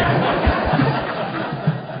either.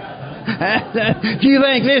 If you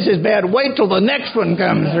think this is bad, wait till the next one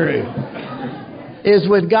comes through. Is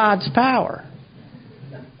with God's power.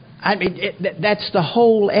 I mean, that's the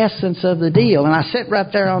whole essence of the deal. And I sat right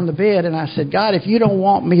there on the bed and I said, God, if you don't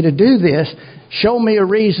want me to do this, show me a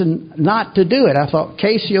reason not to do it. I thought,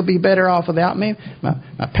 Casey will be better off without me.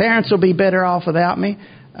 My parents will be better off without me.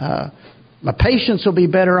 My patients will be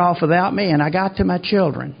better off without me. And I got to my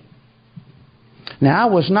children. Now,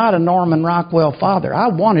 I was not a Norman Rockwell father. I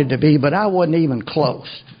wanted to be, but I wasn't even close.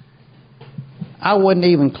 I wasn't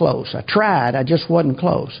even close. I tried. I just wasn't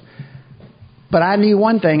close. But I knew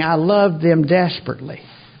one thing. I loved them desperately.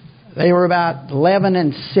 They were about 11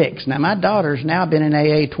 and 6. Now, my daughter's now been in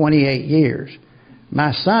AA 28 years.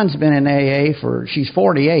 My son's been in AA she's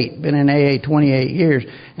 48, been in AA 28 years.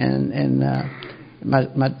 And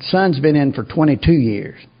my son's been in for 22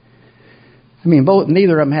 years. I mean,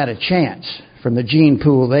 neither of them had a chance from the gene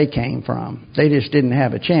pool they came from. They just didn't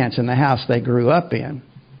have a chance in the house they grew up in.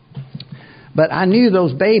 But I knew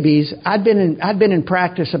those babies. I'd been in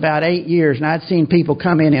practice about 8 years, and I'd seen people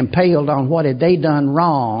come in impaled on what had they done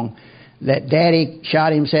wrong. That daddy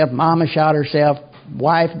shot himself, mama shot herself,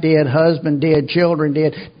 wife did, husband did, children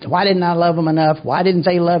did. Why didn't I love them enough? Why didn't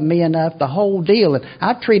they love me enough? The whole deal. And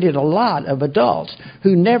I've treated a lot of adults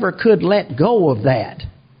who never could let go of that.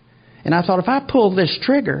 And I thought, if I pull this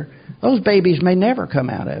trigger, those babies may never come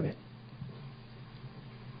out of it.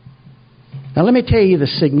 Now, let me tell you the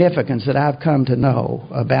significance that I've come to know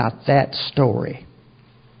about that story.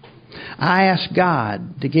 I asked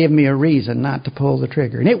God to give me a reason not to pull the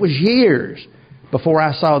trigger. And it was years before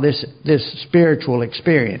I saw this spiritual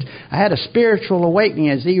experience. I had a spiritual awakening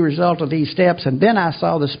as the result of these steps, and then I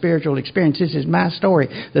saw the spiritual experience. This is my story.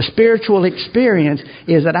 The spiritual experience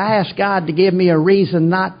is that I asked God to give me a reason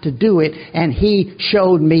not to do it, and He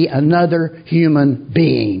showed me another human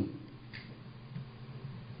being.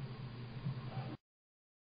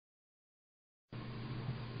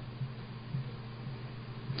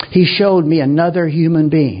 He showed me another human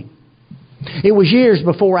being. It was years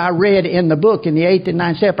before I read in the book, in the 8th and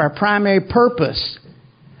 9th step, our primary purpose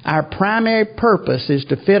is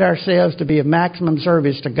to fit ourselves to be of maximum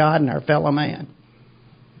service to God and our fellow man.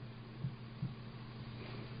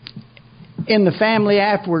 In the family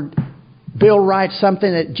afterward, Bill writes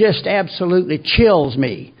something that just absolutely chills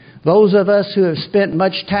me. Those of us who have spent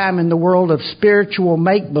much time in the world of spiritual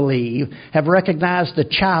make-believe have recognized the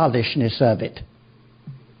childishness of it.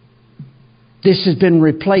 This has been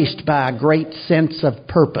replaced by a great sense of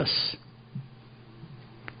purpose.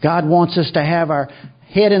 God wants us to have our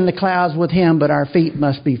head in the clouds with Him, but our feet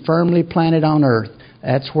must be firmly planted on earth.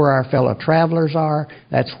 That's where our fellow travelers are.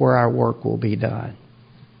 That's where our work will be done.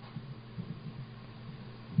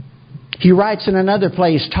 He writes in another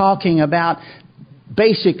place talking about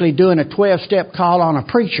basically doing a 12-step call on a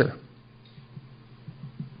preacher.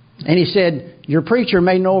 And he said, your preacher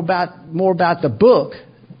may know more about the book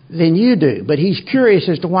than you do, but he's curious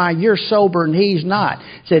as to why you're sober and he's not.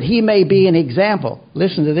 He said he may be an example.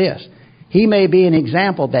 Listen to this. He may be an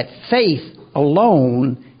example that faith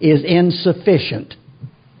alone is insufficient.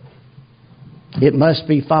 It must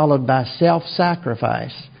be followed by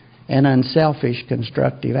self-sacrifice and unselfish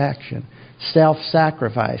constructive action.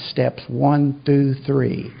 Self-sacrifice, steps 1 through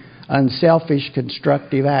 3. Unselfish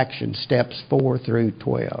constructive action, steps 4 through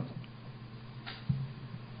 12.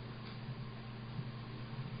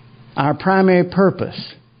 Our primary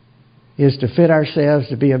purpose is to fit ourselves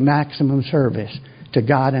to be of maximum service to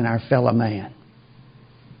God and our fellow man.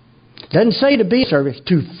 It doesn't say to be of service,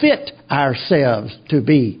 to fit ourselves to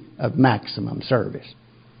be of maximum service.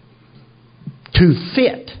 To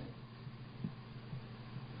fit.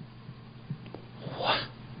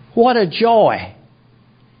 What a joy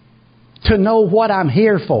to know what I'm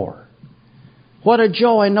here for. What a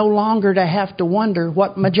joy no longer to have to wonder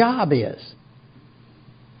what my job is.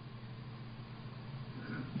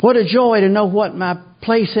 What a joy to know what my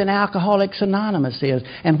place in Alcoholics Anonymous is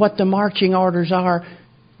and what the marching orders are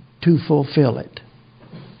to fulfill it.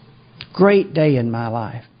 Great day in my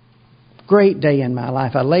life. Great day in my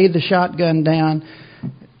life. I laid the shotgun down,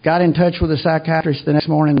 got in touch with a psychiatrist the next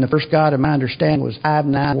morning. The first God of my understanding was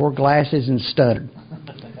 5'9", wore glasses and stuttered.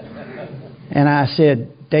 And I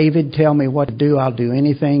said, David, tell me what to do. I'll do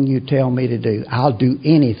anything you tell me to do. I'll do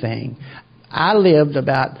anything. I lived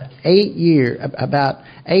about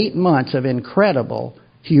 8 months of incredible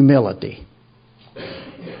humility,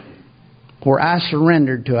 where I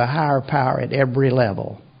surrendered to a higher power at every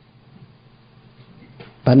level.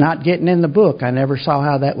 By not getting in the book, I never saw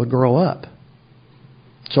how that would grow up.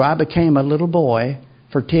 So I became a little boy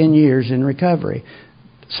for 10 years in recovery.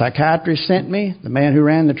 The psychiatrist sent me. The man who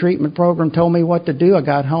ran the treatment program told me what to do. I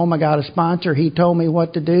got home. I got a sponsor. He told me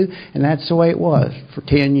what to do. And that's the way it was for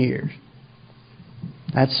 10 years.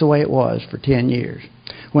 That's the way it was for 10 years.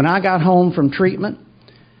 When I got home from treatment,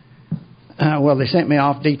 they sent me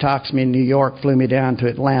off, detoxed me in New York, flew me down to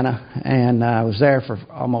Atlanta, and I was there for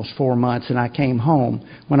almost 4 months, and I came home.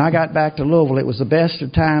 When I got back to Louisville, it was the best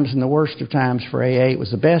of times and the worst of times for AA. It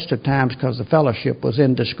was the best of times because the fellowship was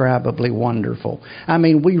indescribably wonderful. I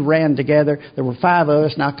mean, we ran together. There were 5 of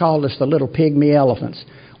us, and I called us the little pygmy elephants.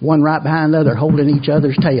 One right behind the other, holding each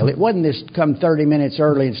other's tail. It wasn't this come 30 minutes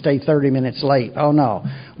early and stay 30 minutes late. Oh, no.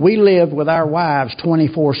 We lived with our wives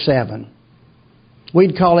 24/7.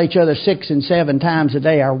 We'd call each other 6 and 7 times a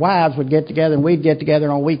day. Our wives would get together, and we'd get together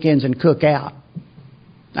on weekends and cook out.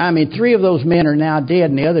 I mean, 3 of those men are now dead,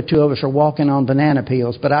 and the other 2 of us are walking on banana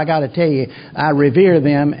peels. But I got to tell you, I revere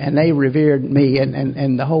them, and they revered me,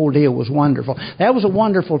 and the whole deal was wonderful. That was a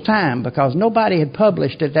wonderful time because nobody had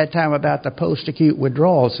published at that time about the post-acute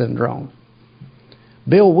withdrawal syndrome.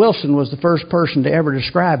 Bill Wilson was the first person to ever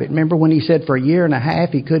describe it. Remember when he said for 1.5 years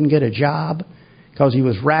he couldn't get a job because he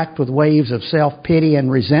was racked with waves of self-pity and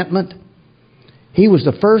resentment? He was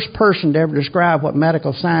the first person to ever describe what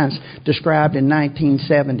medical science described in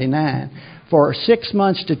 1979. For 6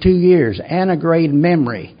 months to 2 years, antegrade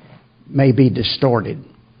memory may be distorted.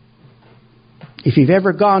 If you've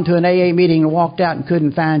ever gone to an AA meeting and walked out and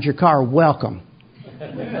couldn't find your car, welcome.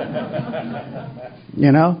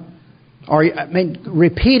 You know? Or, I mean,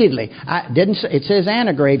 repeatedly. It says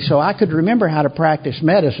antegrade, so I could remember how to practice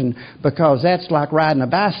medicine because that's like riding a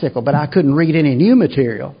bicycle, but I couldn't read any new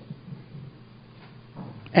material.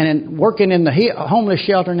 And in working in the homeless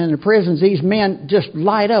shelter and in the prisons, these men just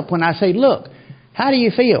light up when I say, look, how do you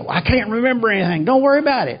feel? I can't remember anything. Don't worry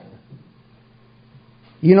about it.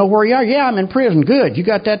 You know where you are? Yeah, I'm in prison. Good. You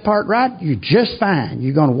got that part right? You're just fine.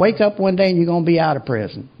 You're going to wake up one day and you're going to be out of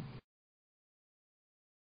prison.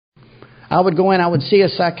 I would go in, I would see a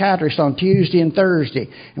psychiatrist on Tuesday and Thursday.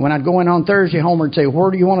 And when I'd go in on Thursday, Homer would say, where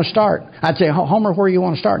do you want to start? I'd say, Homer, where do you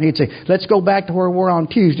want to start? And he'd say, let's go back to where we were on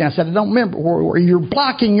Tuesday. I said, I don't remember where you're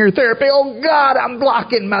blocking your therapy. Oh, God, I'm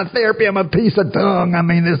blocking my therapy. I'm a piece of tongue. I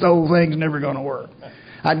mean, this whole thing's never going to work.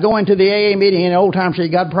 I'd go into the AA meeting in the old time, say,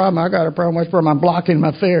 you got a problem? I got a problem. What's the problem? I'm blocking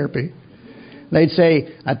my therapy. They'd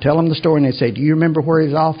say, I'd tell them the story, and they'd say, do you remember where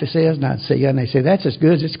his office is? And I'd say, yeah. And they'd say, that's as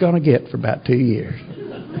good as it's going to get for about 2 years.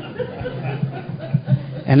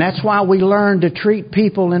 And that's why we learn to treat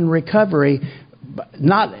people in recovery,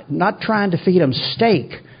 not trying to feed them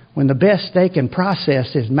steak when the best they can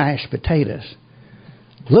process is mashed potatoes.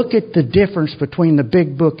 Look at the difference between the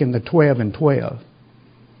big book and the 12 and 12.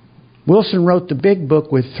 Wilson wrote the big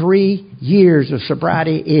book with 3 years of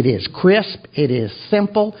sobriety. It is crisp. It is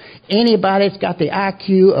simple. Anybody that's got the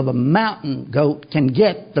IQ of a mountain goat can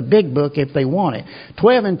get the big book if they want it.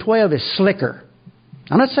 12 and 12 is slicker.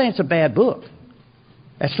 I'm not saying it's a bad book.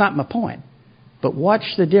 That's not my point. But watch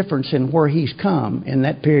the difference in where he's come in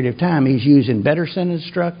that period of time. He's using better sentence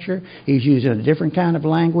structure. He's using a different kind of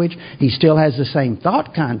language. He still has the same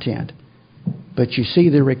thought content. But you see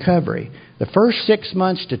the recovery. The first 6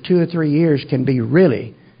 months to 2 or 3 years can be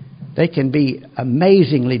really They can be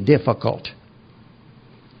amazingly difficult.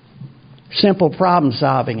 Simple problem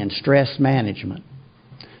solving and stress management.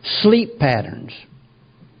 Sleep patterns.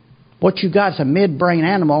 What you got is a midbrain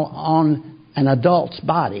animal on an adult's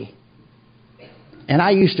body. And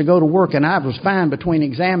I used to go to work and I was fine between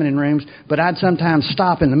examining rooms, but I'd sometimes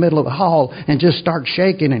stop in the middle of the hall and just start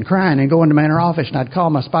shaking and crying and go into my inner office, and I'd call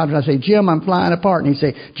my spotter and I'd say, Jim, I'm flying apart. And he'd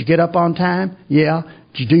say, did you get up on time? Yeah.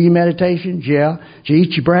 Did you do your meditations? Yeah. Did you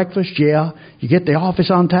eat your breakfast? Yeah. You get to the office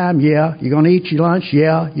on time? Yeah. You going to eat your lunch?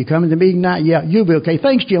 Yeah. You come to the meeting night? Yeah. You'll be okay.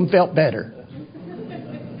 Thanks, Jim. Felt better.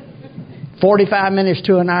 45 minutes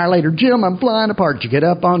to an hour later, Jim, I'm flying apart. Did you get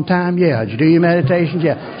up on time? Yeah. Did you do your meditations?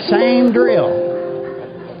 Yeah. Same drill.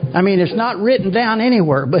 I mean, it's not written down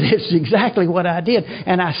anywhere, but it's exactly what I did.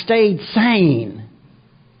 And I stayed sane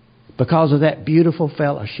because of that beautiful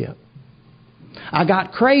fellowship. I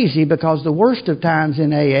got crazy because the worst of times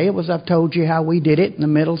in AA was, I've told you how we did it in the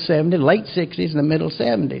middle 70s, late 60s and the middle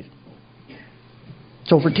 70s.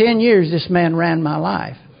 So for 10 years, this man ran my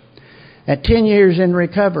life. At 10 years in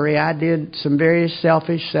recovery, I did some various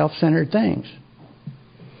selfish, self-centered things.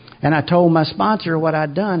 And I told my sponsor what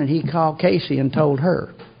I'd done, and he called Casey and told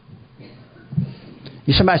her.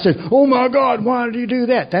 Somebody says, oh my God, why did you do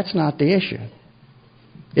that? That's not the issue.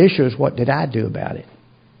 The issue is, what did I do about it?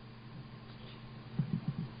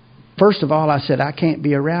 First of all, I said, I can't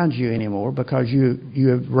be around you anymore because you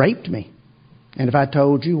have raped me. And if I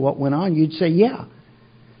told you what went on, you'd say, yeah.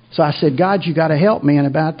 So I said, God, you got to help me. And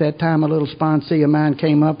about that time, a little sponsee of mine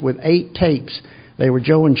came up with 8 tapes. They were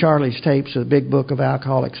Joe and Charlie's tapes of the Big Book of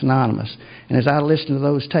Alcoholics Anonymous. And as I listened to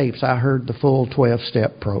those tapes, I heard the full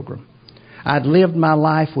 12-step program. I'd lived my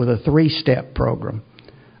life with a 3-step program,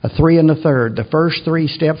 a 3 and a third. The first 3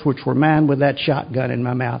 steps, which were mine with that shotgun in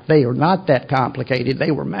my mouth, they were not that complicated. They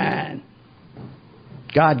were mine.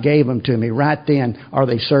 God gave them to me right then, or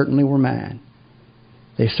they certainly were mine.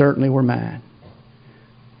 They certainly were mine.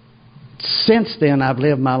 Since then, I've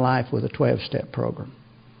lived my life with a 12-step program.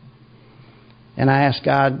 And I asked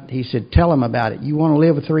God, he said, tell them about it. You want to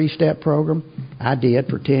live a 3-step program? I did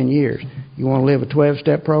for 10 years. You want to live a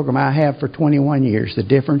 12-step program? I have for 21 years. The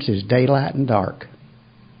difference is daylight and dark.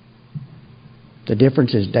 The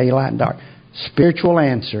difference is daylight and dark. Spiritual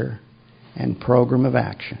answer and program of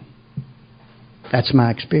action. That's my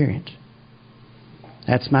experience.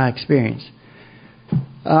 That's my experience.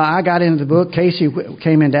 I got into the book. Casey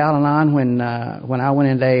came into Al-Anon when I went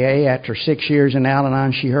into AA. After 6 years in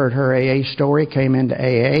Al-Anon, she heard her AA story, came into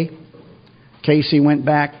AA. Casey went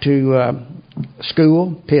back to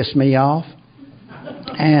school, pissed me off.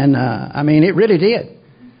 And, it really did.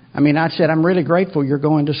 I said, I'm really grateful you're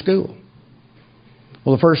going to school.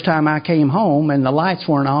 Well, the first time I came home and the lights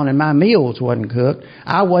weren't on and my meals wasn't cooked,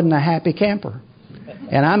 I wasn't a happy camper.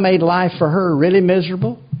 And I made life for her really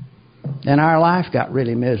miserable. And our life got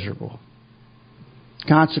really miserable.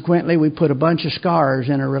 Consequently, we put a bunch of scars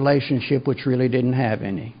in a relationship which really didn't have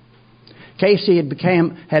any. Casey had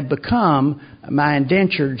become my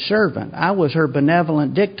indentured servant. I was her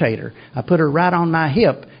benevolent dictator. I put her right on my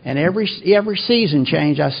hip, and every season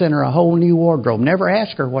change, I sent her a whole new wardrobe. Never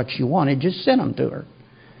asked her what she wanted, just sent them to her.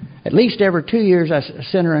 At least every 2 years, I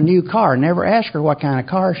sent her a new car. Never asked her what kind of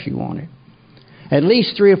car she wanted. At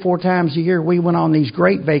least 3 or 4 times a year, we went on these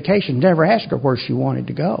great vacations. Never asked her where she wanted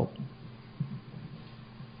to go.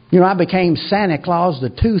 I became Santa Claus, the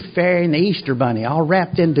Tooth Fairy, and the Easter Bunny, all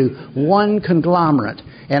wrapped into one conglomerate.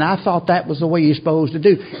 And I thought that was the way you're supposed to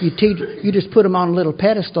do. You just put them on a little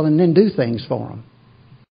pedestal and then do things for them.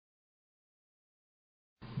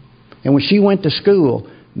 And when she went to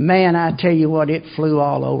school, man, I tell you what, it flew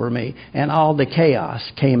all over me. And all the chaos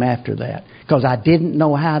came after that. Because I didn't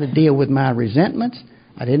know how to deal with my resentments.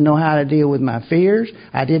 I didn't know how to deal with my fears.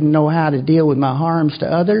 I didn't know how to deal with my harms to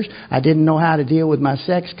others. I didn't know how to deal with my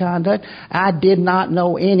sex conduct. I did not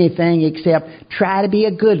know anything except try to be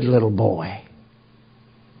a good little boy.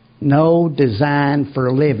 No design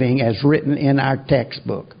for living as written in our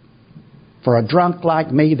textbook. For a drunk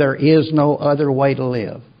like me, there is no other way to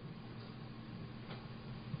live.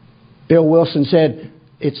 Bill Wilson said,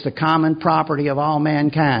 it's the common property of all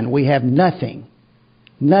mankind. We have nothing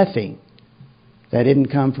that didn't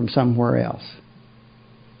come from somewhere else.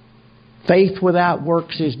 Faith without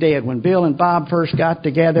works is dead. When Bill and Bob first got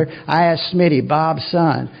together, I asked Smitty, Bob's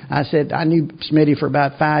son. I said, I knew Smitty for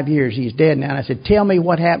about 5 years. He's dead now. And I said, tell me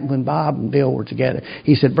what happened when Bob and Bill were together.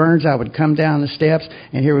 He said, Burns, I would come down the steps,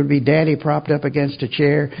 and here would be Daddy propped up against a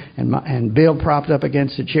chair, and Bill propped up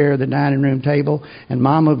against the chair of the dining room table, and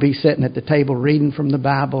Mom would be sitting at the table reading from the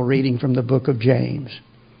Bible, reading from the book of James,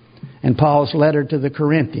 and Paul's letter to the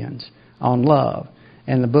Corinthians on love.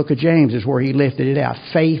 And the book of James is where he lifted it out.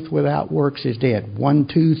 Faith without works is dead. 1,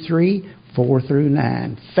 2, 3, 4 through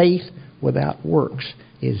 9. Faith without works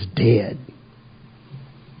is dead.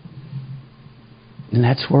 And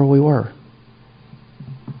that's where we were.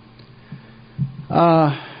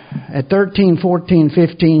 At 13, 14,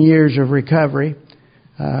 15 years of recovery,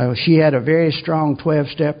 she had a very strong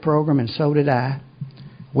 12-step program, and so did I.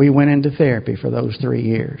 We went into therapy for those 3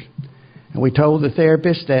 years. And we told the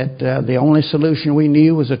therapist that the only solution we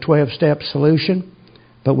knew was a 12-step solution,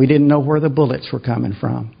 but we didn't know where the bullets were coming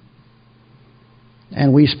from.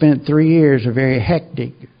 And we spent 3 years of very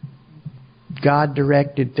hectic,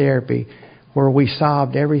 God-directed therapy where we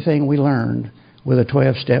solved everything we learned with a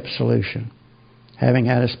 12-step solution, having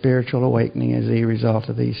had a spiritual awakening as the result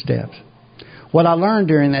of these steps. What I learned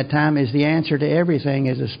during that time is the answer to everything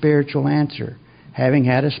is a spiritual answer, having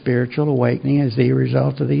had a spiritual awakening as the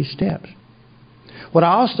result of these steps. What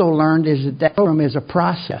I also learned is that program is a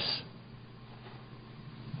process.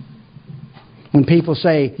 When people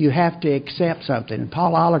say you have to accept something, and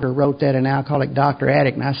Paul Oliver wrote that in Alcoholic Dr.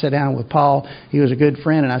 Addict, and I sat down with Paul, he was a good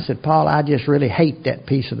friend, and I said, Paul, I just really hate that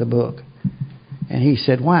piece of the book. And he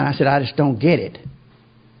said, why? And I said, I just don't get it.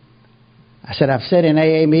 I said, I've sat in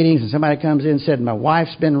AA meetings and somebody comes in and said, my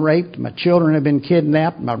wife's been raped, my children have been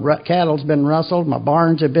kidnapped, my cattle's been rustled, my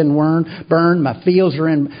barns have been burned, my fields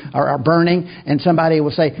are burning, and somebody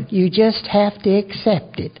will say, you just have to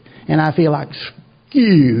accept it. And I feel like,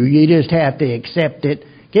 you just have to accept it.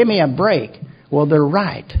 Give me a break. Well, they're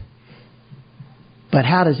right. But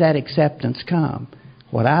how does that acceptance come?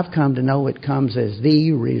 What I've come to know, it comes as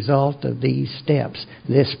the result of these steps,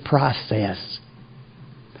 this process.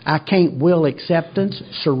 I can't will acceptance,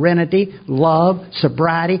 serenity, love,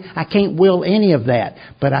 sobriety. I can't will any of that,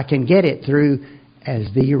 but I can get it through as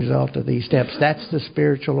the result of these steps. That's the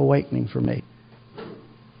spiritual awakening for me.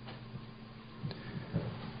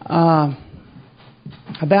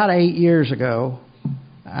 About 8 years ago,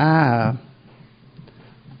 I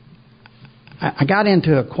got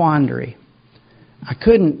into a quandary.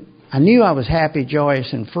 I knew I was happy,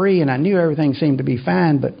 joyous, and free, and I knew everything seemed to be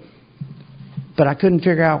fine, but I couldn't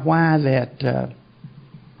figure out why that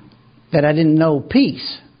I didn't know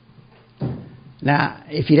peace. Now,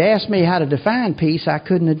 if you'd asked me how to define peace, I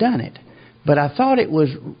couldn't have done it. But I thought it was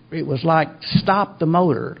like stop the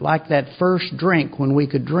motor, like that first drink when we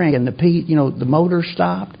could drink and the motor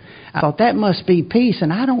stopped. I thought that must be peace,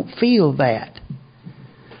 and I don't feel that.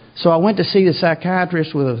 So I went to see the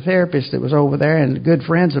psychiatrist with a therapist that was over there and good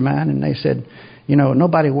friends of mine, and they said,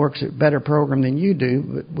 nobody works at a better program than you do,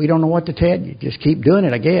 but we don't know what to tell you. Just keep doing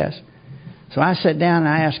it, I guess. So I sat down and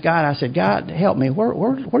I asked God, I said, God, help me. Where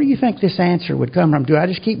do you think this answer would come from? Do I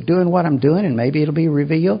just keep doing what I'm doing and maybe it'll be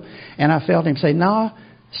revealed? And I felt him say, no,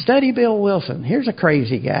 study Bill Wilson. Here's a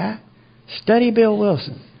crazy guy. Study Bill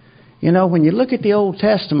Wilson. When you look at the Old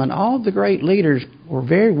Testament, all the great leaders were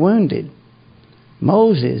very wounded.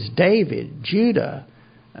 Moses, David, Judah,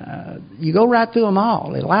 you go right through them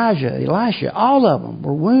all. Elijah, Elisha, all of them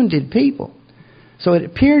were wounded people. So it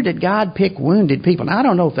appeared that God picked wounded people. Now, I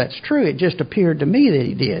don't know if that's true. It just appeared to me that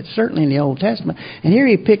he did, certainly in the Old Testament. And here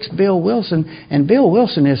he picks Bill Wilson, and Bill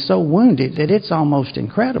Wilson is so wounded that it's almost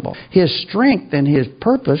incredible. His strength and his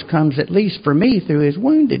purpose comes, at least for me, through his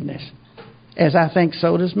woundedness. As I think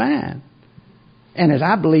so does mine. And as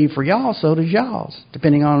I believe for y'all, so does y'all's,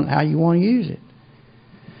 depending on how you want to use it.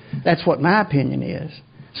 That's what my opinion is.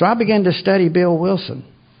 So I began to study Bill Wilson,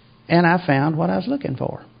 and I found what I was looking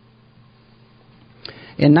for.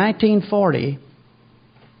 In 1940,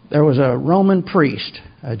 there was a Roman priest,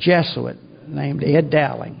 a Jesuit, named Ed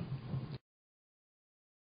Dowling.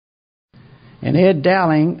 And Ed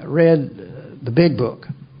Dowling read the Big Book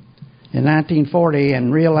in 1940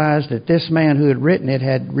 and realized that this man who had written it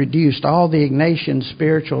had reduced all the Ignatian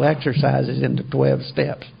spiritual exercises into 12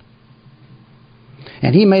 steps.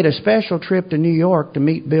 And he made a special trip to New York to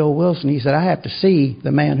meet Bill Wilson. He said, I have to see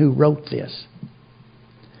the man who wrote this.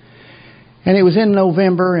 And it was in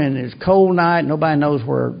November, and it was a cold night. Nobody knows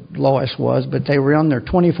where Lois was, but they were on their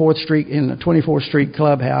 24th Street, in the 24th Street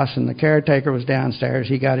clubhouse, and the caretaker was downstairs.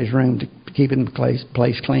 He got his room to keep the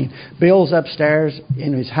place clean. Bill's upstairs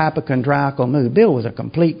in his hypochondriacal mood. Bill was a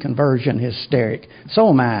complete conversion hysteric. So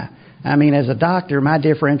am I. I mean, as a doctor, my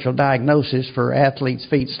differential diagnosis for athlete's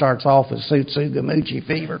feet starts off with Tsutsugamuchi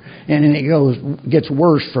fever, and then it gets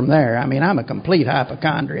worse from there. I mean, I'm a complete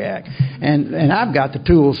hypochondriac, and I've got the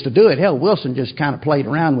tools to do it. Hell, Wilson just kind of played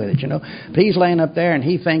around with it, But he's laying up there, and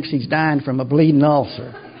he thinks he's dying from a bleeding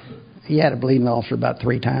ulcer. He had a bleeding ulcer about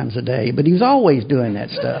 3 times a day, but he was always doing that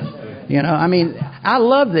stuff. I mean, I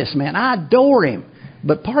love this man. I adore him.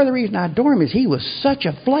 But part of the reason I adore him is he was such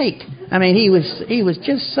a flake. I mean, he was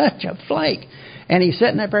just such a flake. And he's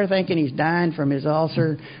sitting up there thinking he's dying from his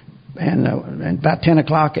ulcer. And about 10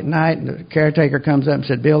 o'clock at night, the caretaker comes up and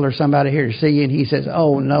said, Bill, there's somebody here to see you. And he says,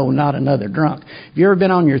 oh, no, not another drunk. Have you ever been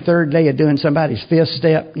on your third day of doing somebody's fifth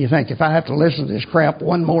step? You think, if I have to listen to this crap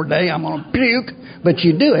one more day, I'm going to puke. But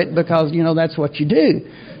you do it because, that's what you do.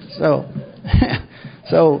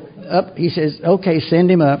 So up, he says, okay, send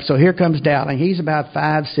him up. So here comes Dowling. He's about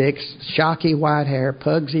 5'6", shocky white hair,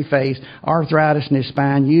 pugsy face, arthritis in his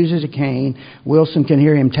spine, uses a cane. Wilson can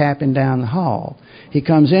hear him tapping down the hall. He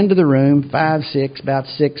comes into the room, 5'6", about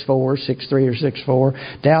 6'4", 6'3", or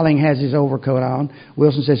 6'4". Dowling has his overcoat on.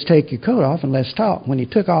 Wilson says, take your coat off and let's talk. When he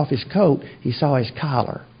took off his coat, he saw his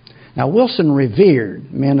collar. Now, Wilson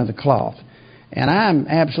revered men of the cloth. And I'm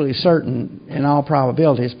absolutely certain, in all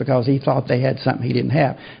probability, it's because he thought they had something he didn't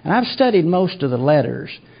have. And I've studied most of the letters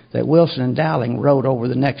that Wilson and Dowling wrote over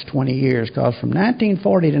the next 20 years, because from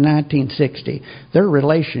 1940 to 1960, their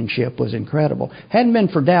relationship was incredible. Hadn't been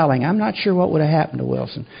for Dowling, I'm not sure what would have happened to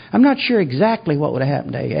Wilson. I'm not sure exactly what would have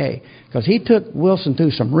happened to AA, because he took Wilson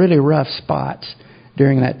through some really rough spots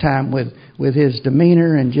during that time with his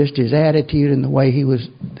demeanor and just his attitude and the way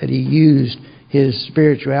that he used his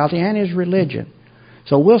spirituality and his religion.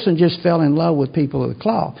 So Wilson just fell in love with people of the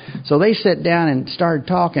cloth. So they sat down and started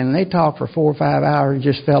talking, and they talked for 4 or 5 hours and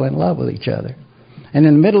just fell in love with each other. And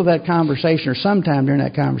in the middle of that conversation, or sometime during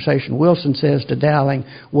that conversation, Wilson says to Dowling,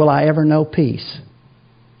 will I ever know peace?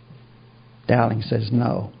 Dowling says,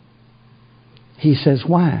 no. He says,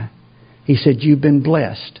 why? He said, you've been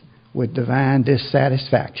blessed with divine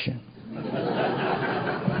dissatisfaction.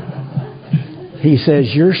 He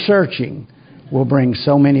says, your searching will bring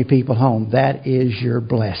so many people home. That is your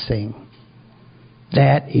blessing.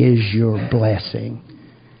 That is your blessing.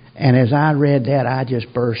 And as I read that, I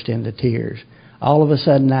just burst into tears. All of a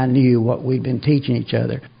sudden, I knew what we've been teaching each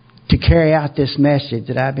other. To carry out this message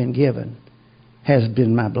that I've been given has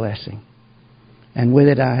been my blessing. And with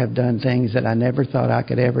it, I have done things that I never thought I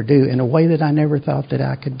could ever do in a way that I never thought that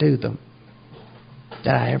I could do them.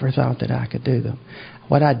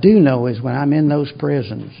 What I do know is when I'm in those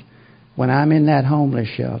prisons, when I'm in that homeless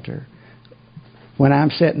shelter, when I'm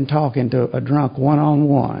sitting talking to a drunk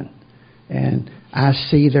one-on-one, and I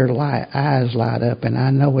see their eyes light up, and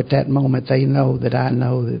I know at that moment they know that I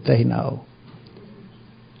know that they know,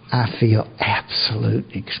 I feel absolute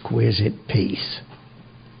exquisite peace.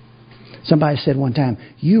 Somebody said one time,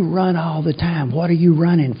 you run all the time. What are you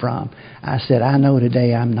running from? I said, I know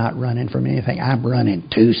today I'm not running from anything. I'm running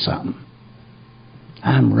to something.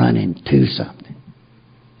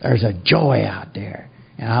 There's a joy out there,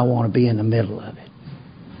 and I want to be in the middle of it.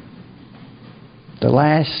 The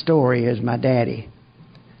last story is my daddy.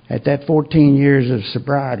 At that 14 years of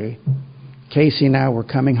sobriety, Casey and I were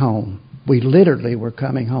coming home. We literally were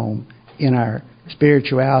coming home in our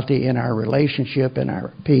spirituality, in our relationship, in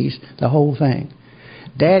our peace, the whole thing.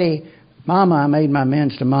 Mama, I made my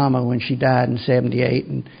amends to Mama when she died in 78,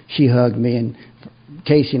 and she hugged me, and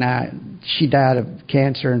Casey and I, she died of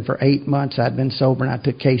cancer, and for 8 months I'd been sober, and I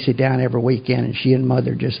took Casey down every weekend, and she and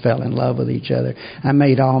Mother just fell in love with each other. I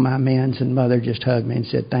made all my amends, and Mother just hugged me and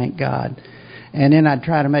said, thank God. And then I'd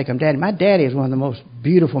try to make him daddy. My daddy is one of the most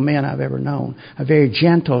beautiful men I've ever known, a very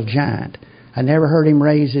gentle giant. I never heard him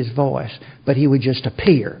raise his voice, but he would just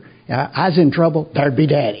appear. I was in trouble, there'd be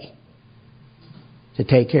Daddy to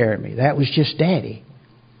take care of me. That was just Daddy.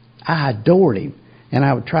 I adored him. And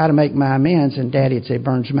I would try to make my amends, and Daddy would say,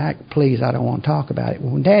 Burns Mac, please, I don't want to talk about it.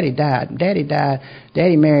 Well, when Daddy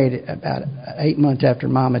Daddy married about 8 months after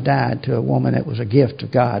Mama died to a woman that was a gift of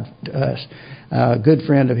God to us, a good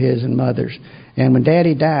friend of his and Mother's. And when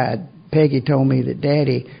Daddy died, Peggy told me that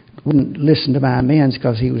Daddy wouldn't listen to my amends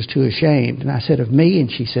because he was too ashamed. And I said, of me? And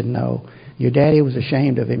she said, no, your daddy was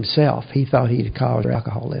ashamed of himself. He thought he'd caused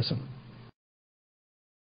alcoholism.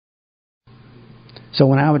 So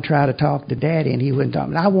when I would try to talk to Daddy and he wouldn't talk,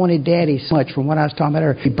 and I wanted Daddy so much from what I was talking about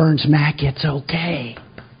earlier. Burns Mac, it's okay.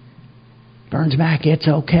 Burns Mac, it's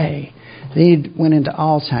okay. Then he went into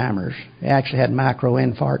Alzheimer's. He actually had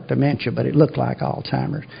microinfarct dementia, but it looked like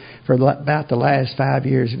Alzheimer's for about the last 5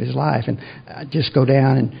 years of his life. And I'd just go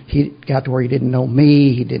down, and he got to where he didn't know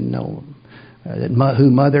me. He didn't know who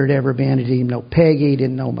Mother had ever been. He didn't even know Peggy. He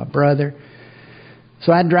didn't know my brother.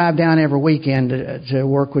 So I'd drive down every weekend to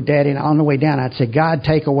work with Daddy. And on the way down, I'd say, God,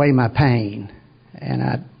 take away my pain.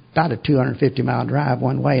 And about a 250-mile drive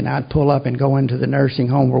one way, and I'd pull up and go into the nursing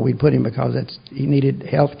home where we'd put him because he needed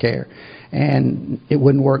health care. And it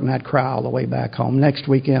wouldn't work, and I'd cry all the way back home. Next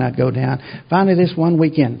weekend, I'd go down. Finally, this one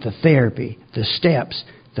weekend, the therapy, the steps,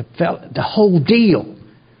 the whole deal.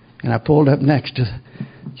 And I pulled up next to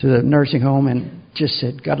to the nursing home and just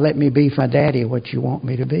said, God, let me be for my daddy what you want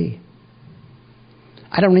me to be.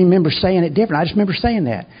 I don't even remember saying it different. I just remember saying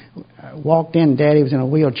that. I walked in, Daddy was in a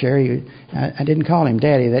wheelchair. I didn't call him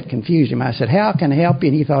Daddy. That confused him. I said, how can I help you?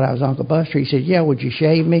 And he thought I was Uncle Buster. He said, yeah, would you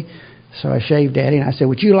shave me? So I shaved Daddy, and I said,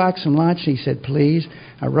 would you like some lunch? And he said, please.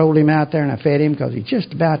 I rolled him out there, and I fed him because he's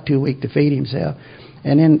just about too weak to feed himself.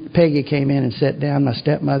 And then Peggy came in and sat down, my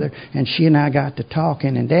stepmother, and she and I got to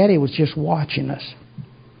talking, and Daddy was just watching us.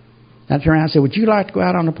 I turned around and said, would you like to go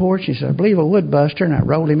out on the porch? He said, I believe I would, Buster. And I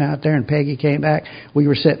rolled him out there, and Peggy came back. We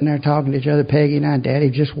were sitting there talking to each other, Peggy and I, and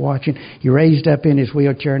Daddy just watching. He raised up in his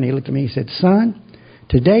wheelchair, and he looked at me and said, son,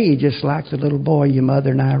 today you're just like the little boy your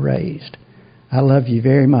mother and I raised. I love you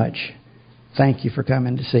very much. Thank you for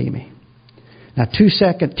coming to see me. Now,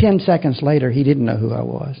 10 seconds later, he didn't know who I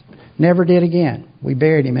was. Never did again. We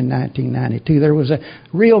buried him in 1992. There was a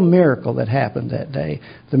real miracle that happened that day.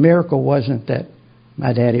 The miracle wasn't that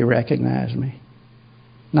my daddy recognized me.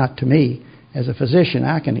 Not to me. As a physician,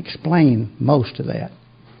 I can explain most of that.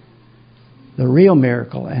 The real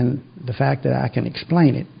miracle, and the fact that I can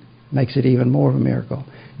explain it makes it even more of a miracle,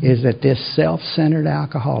 is that this self-centered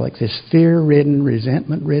alcoholic, this fear-ridden,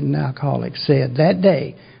 resentment-ridden alcoholic said that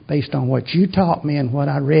day, based on what you taught me and what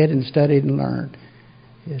I read and studied and learned,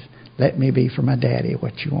 is, let me be for my daddy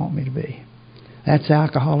what you want me to be. That's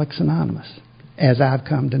Alcoholics Anonymous, as I've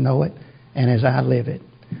come to know it and as I live it.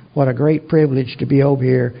 What a great privilege to be over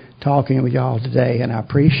here talking with y'all today, and I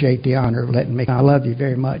appreciate the honor of letting me. I love you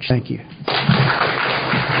very much. Thank you.